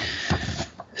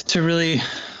 to really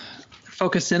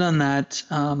focus in on that,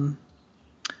 on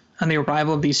the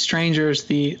arrival of these strangers,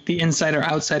 the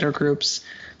insider-outsider groups.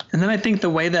 And then I think the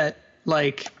way that,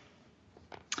 like,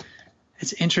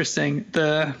 it's interesting,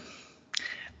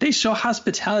 they show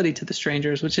hospitality to the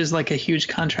strangers, which is like a huge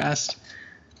contrast,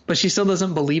 but she still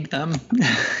doesn't believe them,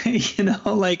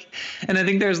 like, and I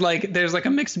think there's like a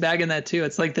mixed bag in that too.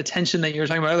 It's like the tension that you were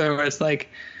talking about earlier, where it's like,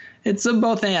 it's a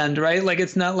both and, right? Like,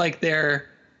 it's not like they're,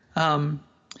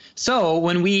 so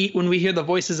when we hear the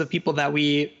voices of people that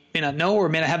we may not know or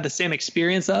may not have the same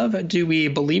experience of, do we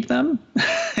believe them?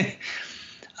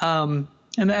 And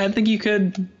I think you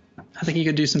could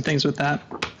do some things with that.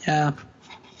 Yeah.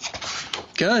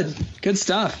 Good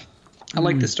stuff. I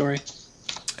like this story.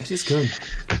 It is good.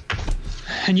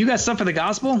 And you got stuff for the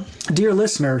gospel? Dear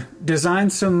listener,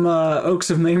 design some Oaks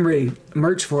of Mamre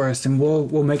merch for us, and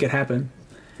we'll make it happen.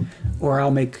 Or I'll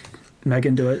make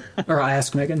Megan do it, or I'll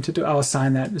ask Megan to do it. I'll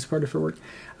assign that as part of her work.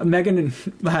 Megan and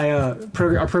our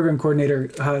program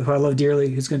coordinator, who I love dearly,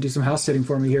 who's going to do some house sitting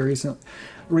for me here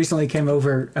recently came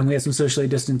over, and we had some socially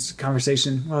distanced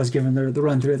conversation while I was giving the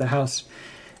run through of the house.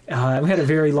 We had a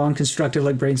very long, constructive,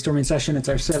 like, brainstorming session. It's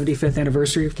our 75th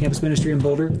anniversary of campus ministry in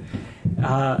Boulder,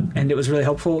 and it was really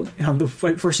helpful.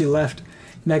 Right before she left,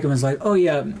 Megan was like, "Oh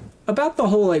yeah, about the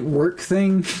whole, like, work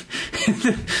thing."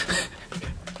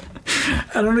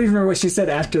 I don't even remember what she said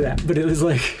after that, but it was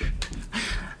like,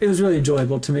 it was really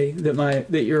enjoyable to me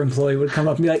that your employee would come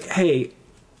up and be like, "Hey,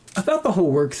 about the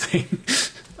whole work thing."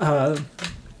 It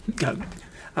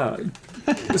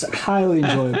was highly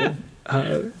enjoyable.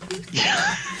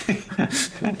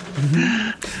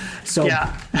 So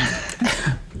yeah.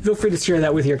 Feel free to share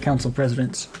that with your council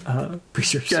presidents,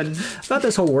 preachers, Good. about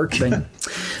this whole work thing.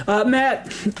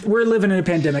 Matt, we're living in a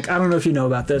pandemic. I don't know if you know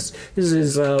about this. This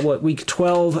is week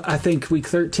 12, I think, week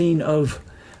 13 of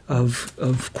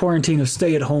quarantine, of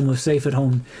stay at home, of safe at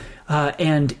home.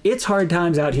 And it's hard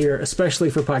times out here, especially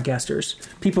for podcasters.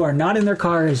 People are not in their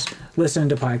cars listening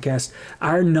to podcasts.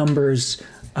 Our numbers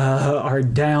are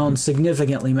down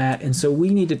significantly, Matt, and so we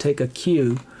need to take a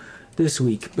cue this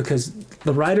week, because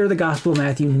the writer of the Gospel of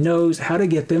Matthew knows how to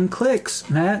get them clicks,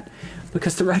 Matt,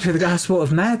 because the writer of the Gospel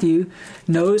of Matthew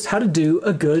knows how to do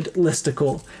a good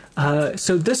listicle.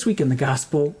 So this week in the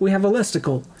Gospel, we have a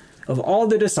listicle of all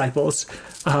the disciples.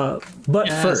 But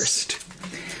Yes. First,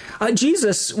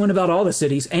 Jesus went about all the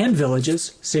cities and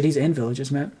villages,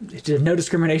 Matt. He did no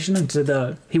discrimination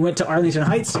he went to Arlington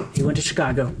Heights, he went to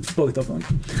Chicago, both of them.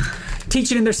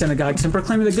 Teaching in their synagogues and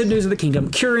proclaiming the good news of the kingdom,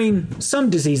 curing some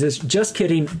diseases, just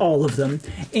kidding, all of them,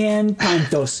 and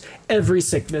pantos, every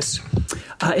sickness.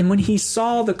 And when he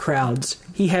saw the crowds,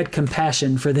 he had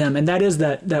compassion for them. And that is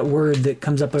that word that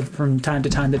comes up from time to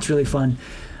time that's really fun.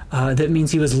 That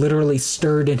means he was literally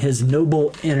stirred in his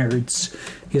noble innards,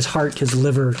 his heart, his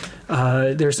liver.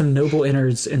 There's some noble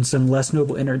innards and some less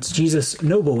noble innards. Jesus'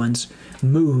 noble ones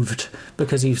moved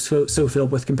because he's so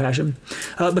filled with compassion.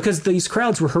 Because these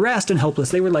crowds were harassed and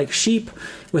helpless. They were like sheep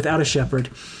without a shepherd.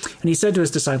 And he said to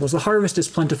his disciples, "The harvest is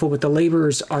plentiful, but the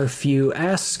laborers are few.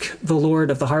 Ask the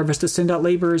Lord of the harvest to send out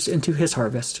laborers into his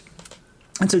harvest."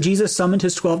 And so Jesus summoned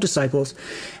his 12 disciples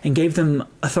and gave them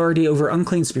authority over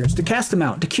unclean spirits to cast them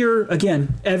out, to cure,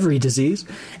 again, every disease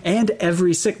and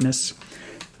every sickness.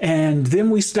 And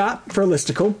then we stop for a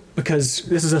listicle, because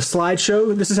this is a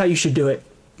slideshow. This is how you should do it.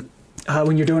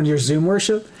 When you're doing your Zoom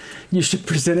worship, you should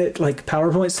present it like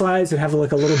PowerPoint slides and have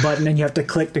like a little button, and you have to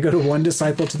click to go to one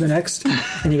disciple to the next,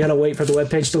 and you got to wait for the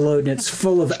webpage to load, and it's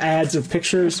full of ads of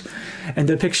pictures, and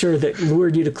the picture that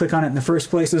lured you to click on it in the first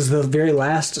place is the very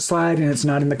last slide, and it's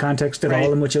not in the context at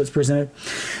all in which it was presented.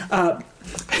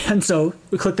 And so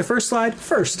we click the first slide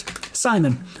first.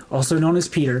 Simon, also known as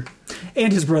Peter,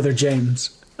 and his brother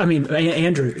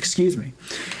Andrew, excuse me.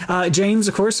 James,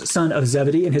 of course, son of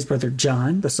Zebedee, and his brother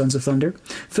John, the sons of thunder.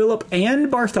 Philip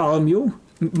and Bartholomew,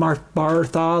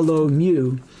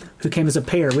 who came as a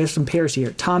pair. We have some pairs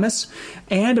here. Thomas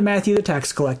and Matthew, the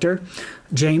tax collector.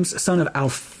 James, son of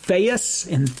Alphaeus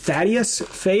and Thaddeus.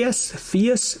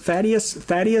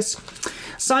 Thaddeus.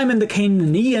 Simon the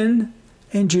Canaanian,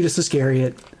 and Judas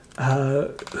Iscariot,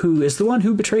 who is the one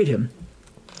who betrayed him.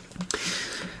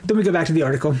 Then we go back to the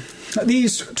article.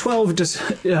 these 12,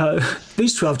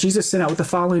 Jesus sent out with the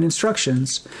following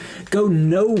instructions: go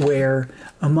nowhere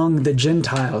among the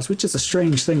Gentiles, which is a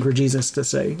strange thing for Jesus to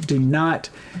say. Do not.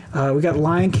 We got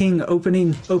Lion King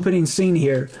opening scene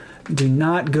here. Do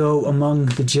not go among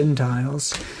the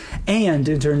Gentiles, and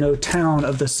enter no town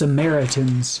of the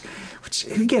Samaritans. Which,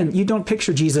 again, you don't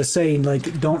picture Jesus saying,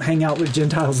 like, don't hang out with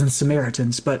Gentiles and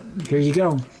Samaritans, but here you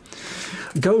go.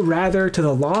 Go rather to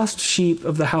the lost sheep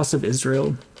of the house of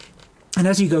Israel. And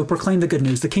as you go, proclaim the good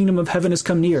news. The kingdom of heaven has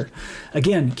come near.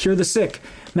 Again, cure the sick.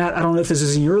 Matt, I don't know if this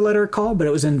is in your letter call, but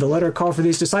it was in the letter call for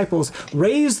these disciples.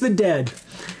 Raise the dead.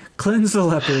 Cleanse the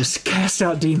lepers. Cast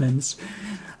out demons.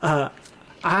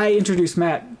 I introduced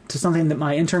Matt to something that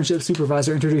my internship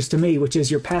supervisor introduced to me, which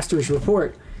is your pastor's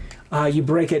report. You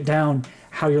break it down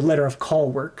how your letter of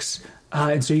call works.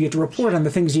 And so you get to report on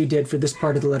the things you did for this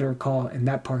part of the letter of call and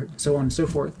that part, so on and so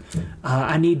forth.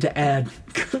 I need to add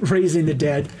raising the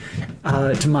dead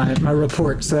to my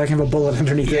report so that I can have a bullet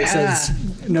underneath it that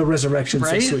says no resurrections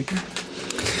this week.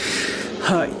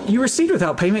 You received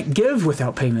without payment, give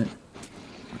without payment.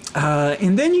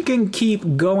 And then you can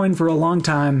keep going for a long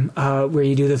time where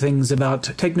you do the things about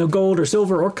take no gold or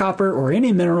silver or copper or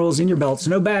any minerals in your belts,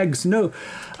 no bags, no.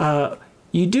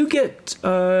 You do get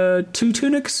 2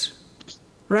 tunics,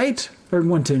 right? Or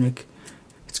 1 tunic.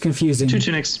 It's confusing. 2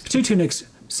 tunics. 2 tunics,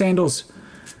 sandals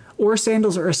or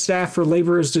a staff for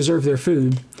laborers deserve their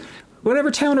food.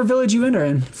 Whatever town or village you enter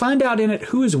in, find out in it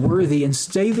who is worthy and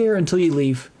stay there until you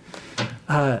leave.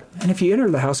 And if you enter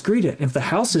the house, greet it. If the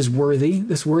house is worthy,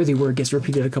 this worthy word gets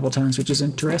repeated a couple times, which is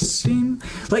interesting.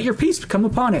 Let your peace come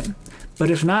upon it. But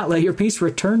if not, let your peace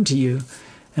return to you.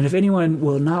 And if anyone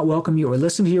will not welcome you or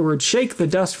listen to your word, shake the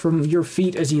dust from your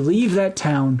feet as you leave that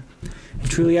town. And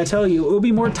truly I tell you, it will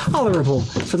be more tolerable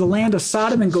for the land of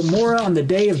Sodom and Gomorrah on the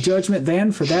day of judgment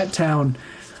than for that town.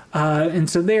 And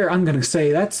so there, I'm going to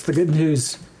say that's the good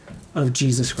news of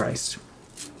Jesus Christ.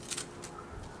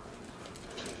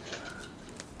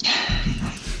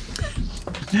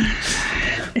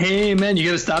 Amen. You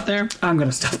got to stop there? I'm going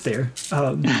to stop there.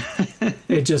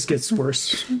 It just gets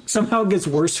worse. Somehow it gets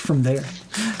worse from there.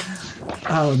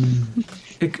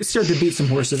 It started to beat some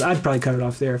horses. I'd probably cut it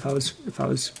off there if I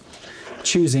was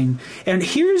choosing. And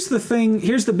here's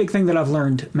the big thing that I've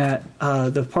learned, Matt,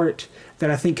 the part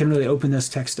that I think can really open this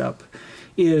text up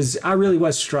is I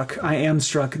am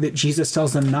struck that Jesus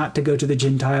tells them not to go to the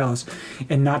Gentiles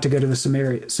and not to go to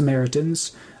the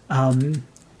Samaritans.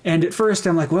 And at first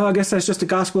I'm like, well, I guess that's just a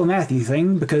Gospel of Matthew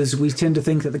thing, because we tend to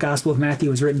think that the Gospel of Matthew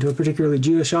was written to a particularly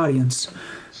Jewish audience.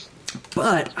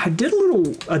 But I did a little,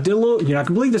 you're not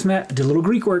gonna believe this, Matt, I did a little bit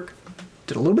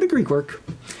of Greek work.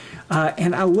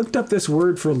 And I looked up this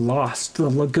word for lost,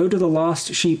 go to the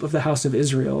lost sheep of the house of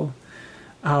Israel.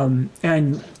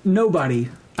 And nobody,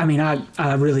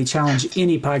 I really challenge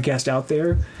any podcast out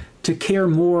there to care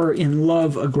more and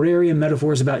love agrarian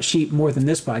metaphors about sheep more than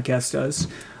this podcast does.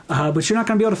 But you're not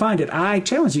going to be able to find it. I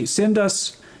challenge you. Send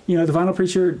us, the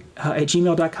vinylpreacher at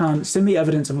gmail.com. Send me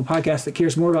evidence of a podcast that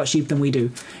cares more about sheep than we do.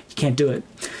 You can't do it.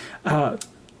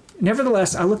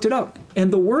 Nevertheless, I looked it up.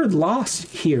 And the word lost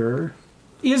here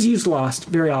is used lost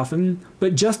very often,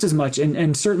 but just as much,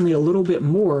 and certainly a little bit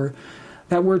more.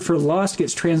 That word for lost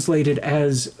gets translated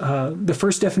as the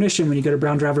first definition when you go to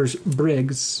Brown Driver's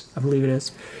Briggs, I believe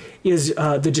it is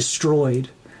the destroyed,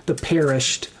 the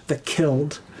perished, the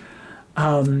killed.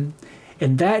 And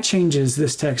that changes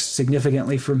this text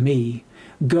significantly for me.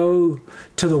 Go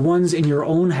to the ones in your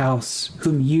own house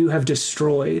whom you have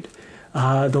destroyed,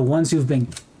 the ones who've been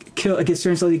killed, it gets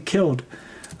translated killed,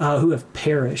 who have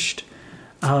perished.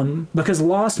 Because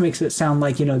lost makes it sound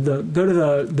like, go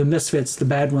to the misfits, the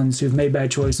bad ones who've made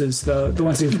bad choices, the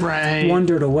ones who've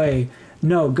wandered away.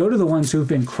 No, go to the ones who've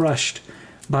been crushed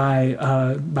by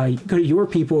go to your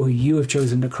people who you have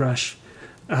chosen to crush.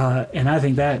 And I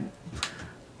think that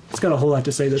it's got a whole lot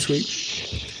to say this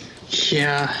week.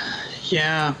 Yeah.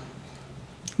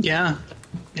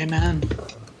 Amen.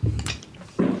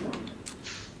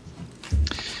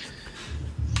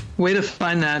 Way to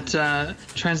find that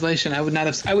translation. I would not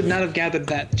have gathered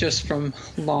that just from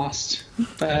Lost,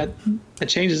 but that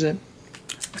changes it.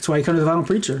 That's why you come to the Vinyl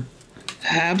Preacher.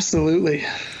 Absolutely.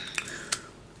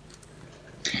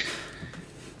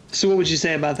 So, what would you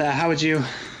say about that? How would you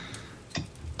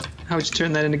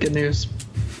turn that into good news?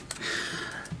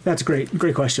 That's a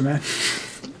great question, man.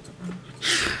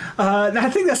 I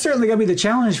think that's certainly going to be the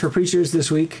challenge for preachers this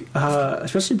week,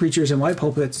 especially preachers in white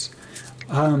pulpits,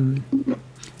 to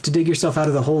dig yourself out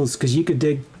of the holes, because you could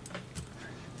dig.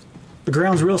 The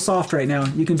ground's real soft right now.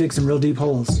 You can dig some real deep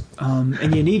holes,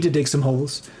 and you need to dig some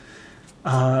holes.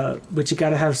 but you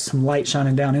got to have some light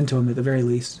shining down into them at the very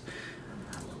least.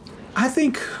 I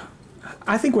think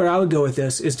where I would go with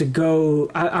this is to go.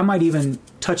 I might even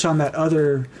touch on that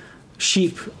other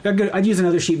sheep. I'd use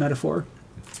another sheep metaphor,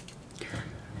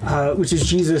 which is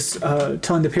Jesus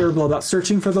telling the parable about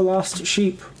searching for the lost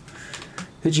sheep.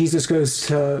 That Jesus goes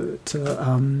to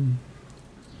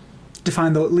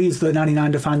find leaves the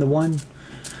 99 to find the one.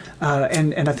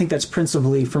 And I think that's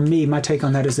principally, for me, my take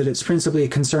on that is that it's principally a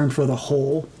concern for the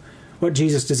whole. What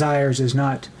Jesus desires is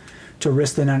not to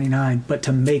risk the 99, but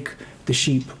to make the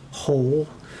sheep whole.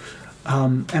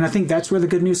 And I think that's where the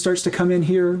good news starts to come in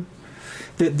here.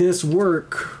 That this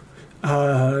work,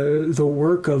 the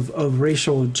work of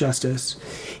racial justice,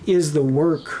 is the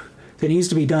work that needs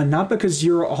to be done, not because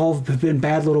you're all been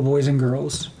bad little boys and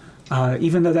girls,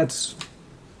 even though that's,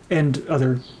 and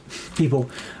other people,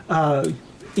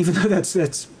 even though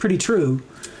that's pretty true,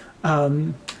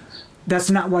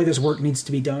 that's not why this work needs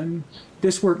to be done.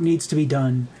 This work needs to be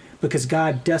done because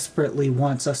God desperately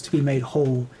wants us to be made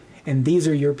whole, and these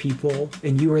are your people,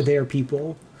 and you are their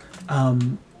people,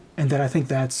 and that I think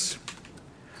that's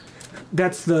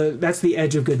the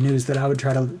edge of good news that I would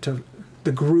try to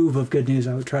the groove of good news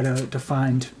I would try to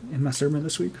find in my sermon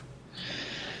this week.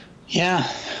 Yeah,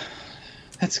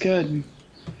 that's good.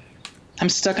 I'm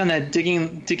stuck on that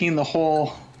digging the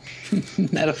hole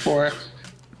metaphor.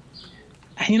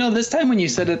 You know, this time when you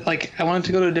said it, like, I wanted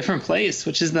to go to a different place,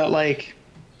 which is that, like,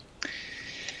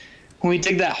 when we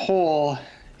dig that hole,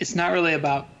 it's not really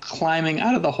about climbing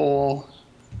out of the hole,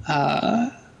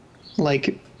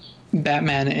 like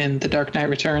Batman in The Dark Knight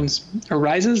Returns, or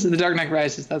Rises? The Dark Knight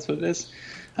Rises, that's what it is.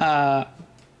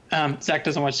 Zach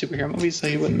doesn't watch superhero movies, so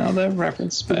he wouldn't know the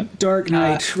reference. But Dark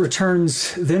Knight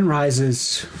Returns, then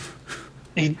Rises.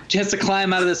 He has to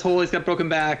climb out of this hole. He's got broken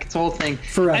back. It's a whole thing.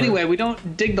 Forever. Anyway, we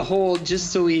don't dig the hole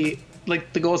just so we,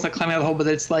 like, the goal is not climbing out of the hole, but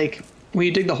it's like when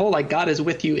you dig the hole, like, God is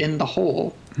with you in the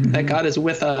hole. Mm-hmm. That God is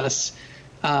with us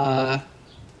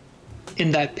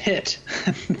in that pit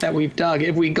that we've dug.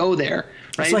 If we go there,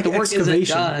 right? It's like the work isn't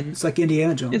done. It's like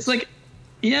Indiana Jones. It's like,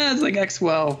 yeah, it's like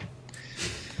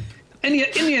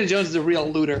Indiana Jones is a real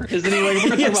looter, isn't he? Like, we're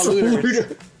gonna talk about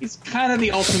looters. He's kind of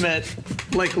the ultimate,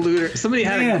 like, looter. Somebody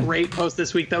had a great post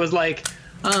this week that was like,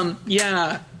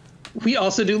 yeah, we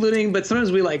also do looting, but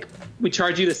sometimes we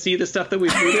charge you to see the stuff that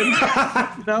we've looted.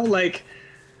 You know, like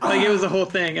it was a whole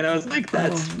thing, and I was like,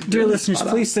 that's dear listeners,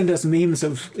 please send us memes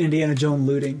of Indiana Jones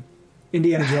looting.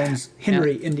 Indiana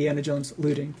Jones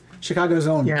looting. Chicago's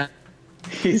own. Yeah.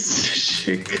 He's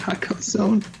Chicago's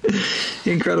own.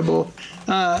 Incredible.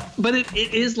 But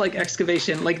it is like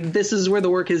excavation. Like, this is where the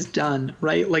work is done,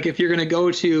 right? Like, if you're going to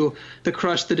go to the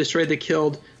crushed, the destroyed, the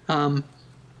killed,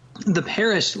 the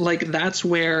perished, like, that's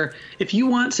where, if you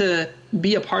want to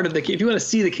be a part of if you want to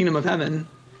see the kingdom of heaven,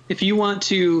 if you want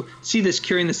to see this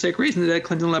curing the sick, raising the dead,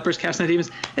 cleansing the lepers, casting out demons,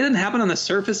 it doesn't happen on the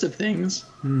surface of things.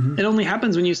 Mm-hmm. It only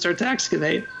happens when you start to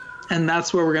excavate. And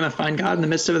that's where we're going to find God in the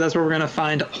midst of it. That's where we're going to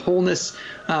find wholeness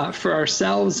for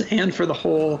ourselves and for the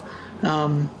whole.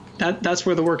 That's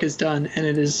where the work is done, and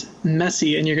it is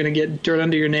messy, and you're going to get dirt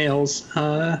under your nails.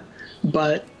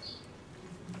 But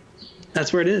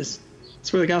that's where it is.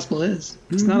 That's where the gospel is.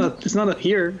 It's not up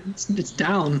here. It's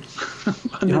down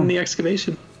in the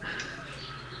excavation.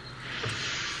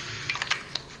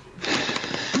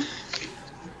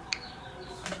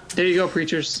 There you go,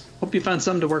 preachers. Hope you found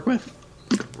something to work with.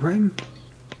 Right.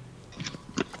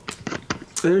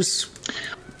 There's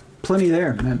plenty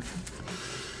there, man.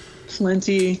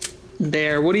 Plenty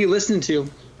there. What are you listening to?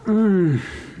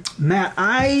 Matt,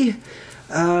 I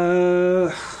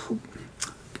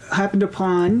happened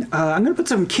upon... I'm going to put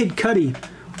some Kid Cudi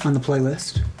on the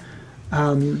playlist.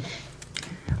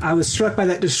 I was struck by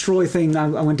that Destroy thing. I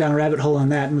went down a rabbit hole on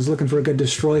that and was looking for a good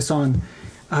Destroy song.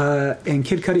 And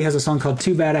Kid Cudi has a song called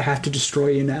Too Bad I Have to Destroy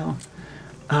You Now.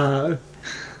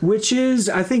 Which is,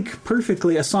 I think,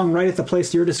 perfectly a song right at the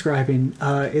place you're describing.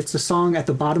 It's a song at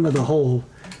the bottom of the hole,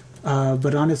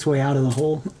 but on its way out of the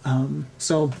hole.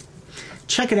 So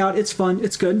check it out. It's fun.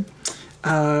 It's good.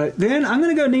 Then I'm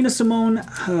going to go Nina Simone.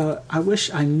 I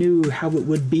wish I knew how it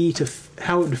would be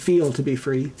how it would feel to be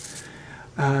free.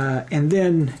 And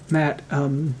then, Matt,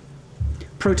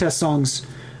 protest songs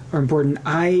are important.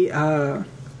 I'm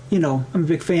a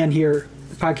big fan here.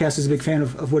 The podcast is a big fan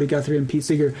of Woody Guthrie and Pete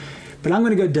Seeger. But I'm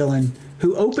going to go Dylan,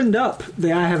 who opened up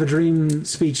the I Have a Dream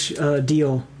speech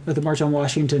deal at the March on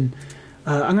Washington.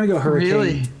 I'm going to go Hurricane.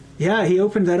 Really? Yeah, he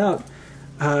opened that up.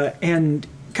 And,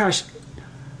 gosh,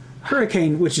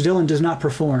 Hurricane, which Dylan does not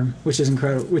perform, which is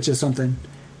incredible, which is something,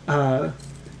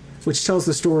 which tells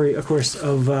the story, of course,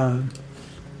 of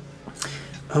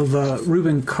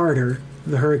Reuben Carter,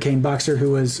 the Hurricane boxer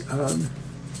who was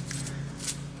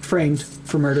framed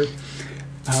for murder.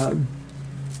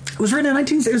 It was written in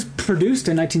it was produced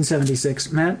in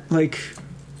 1976, Matt.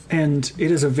 And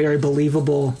it is a very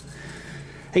believable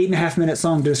 8.5-minute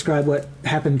song to describe what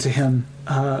happened to him.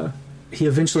 He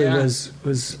eventually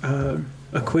was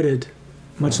acquitted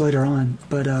much later on,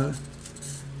 but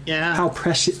how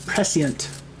prescient,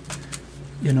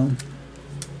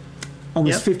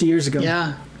 almost 50 years ago.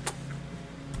 Yeah.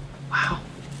 Wow.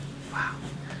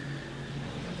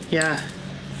 Yeah.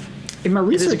 In my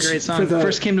research, it is a great song.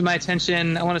 First came to my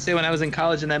attention, I want to say, when I was in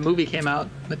college and that movie came out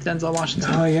with Denzel Washington.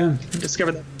 Oh yeah. I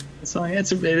discovered that song.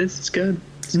 It's good.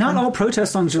 It's Not fun. all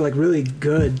protest songs are really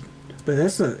good, but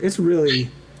it's really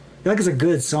it's a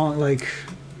good song.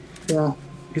 Yeah.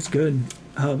 It's good.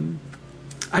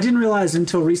 I didn't realize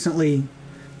until recently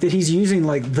that he's using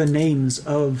the names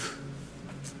of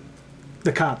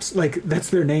the cops.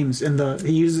 That's their names, and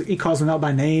he calls them out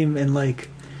by name, and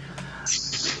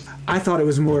I thought it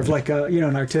was more of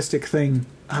an artistic thing,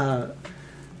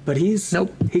 but he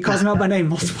calls them out by name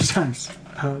multiple times.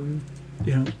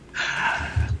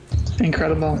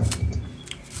 Incredible.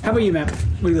 How about you, Matt?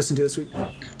 What are you listening to this week?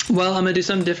 Well, I'm gonna do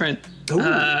something different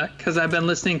because I've been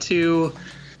listening to.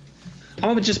 I'm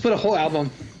gonna just put a whole album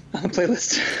on the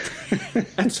playlist.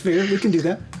 That's fair. We can do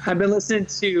that. I've been listening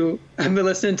to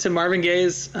Marvin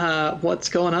Gaye's "What's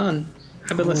Going On."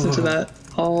 I've been listening to that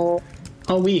all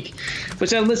week,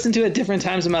 which I've listened to at different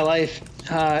times in my life.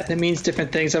 It means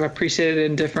different things. I've appreciated it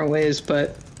in different ways,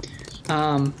 but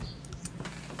I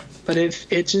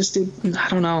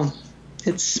don't know.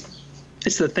 It's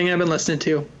the thing I've been listening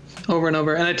to over and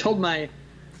over. And I told my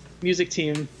music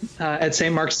team at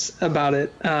St. Mark's about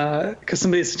it because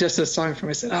somebody suggested a song for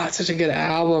me. I said, "Oh, it's such a good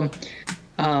album."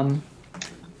 And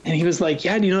he was like,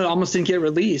 "Yeah, it almost didn't get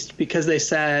released because they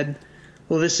said,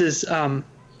 well, this is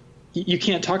you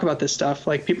can't talk about this stuff.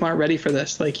 People aren't ready for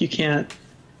this. You can't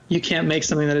make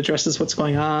something that addresses what's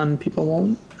going on. People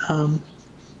won't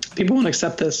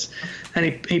accept this."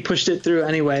 And he pushed it through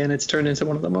anyway, and it's turned into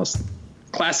one of the most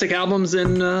classic albums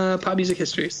in pop music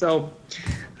history. So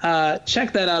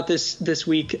check that out this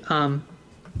week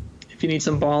if you need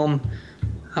some balm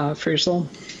for your soul.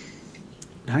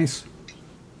 Nice.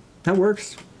 That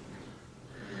works.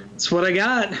 That's what I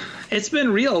got. It's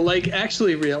been real,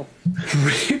 actually real.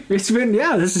 It's been,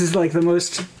 this is the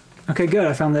most... Okay, good.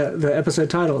 I found the episode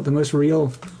title, the most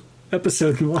real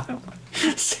episode in a while.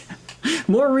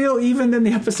 More real even than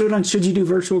the episode on Should You Do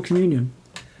Virtual Communion.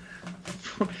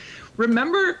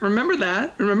 Remember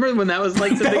that? Remember when that was the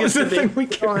biggest debate we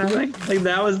were having?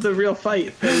 That was the real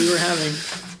fight that we were having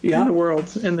in the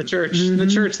world, in the church. Mm-hmm. In the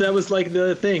church, that was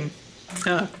the thing.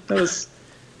 Yeah, that was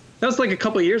a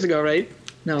couple of years ago, right?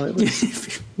 No, it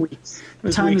was weeks.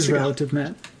 Time is relative,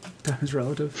 Matt. Time is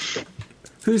relative.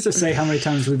 Who's to say how many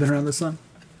times we've been around the sun?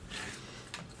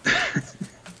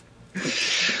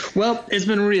 Well, it's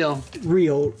been real.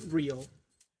 Real.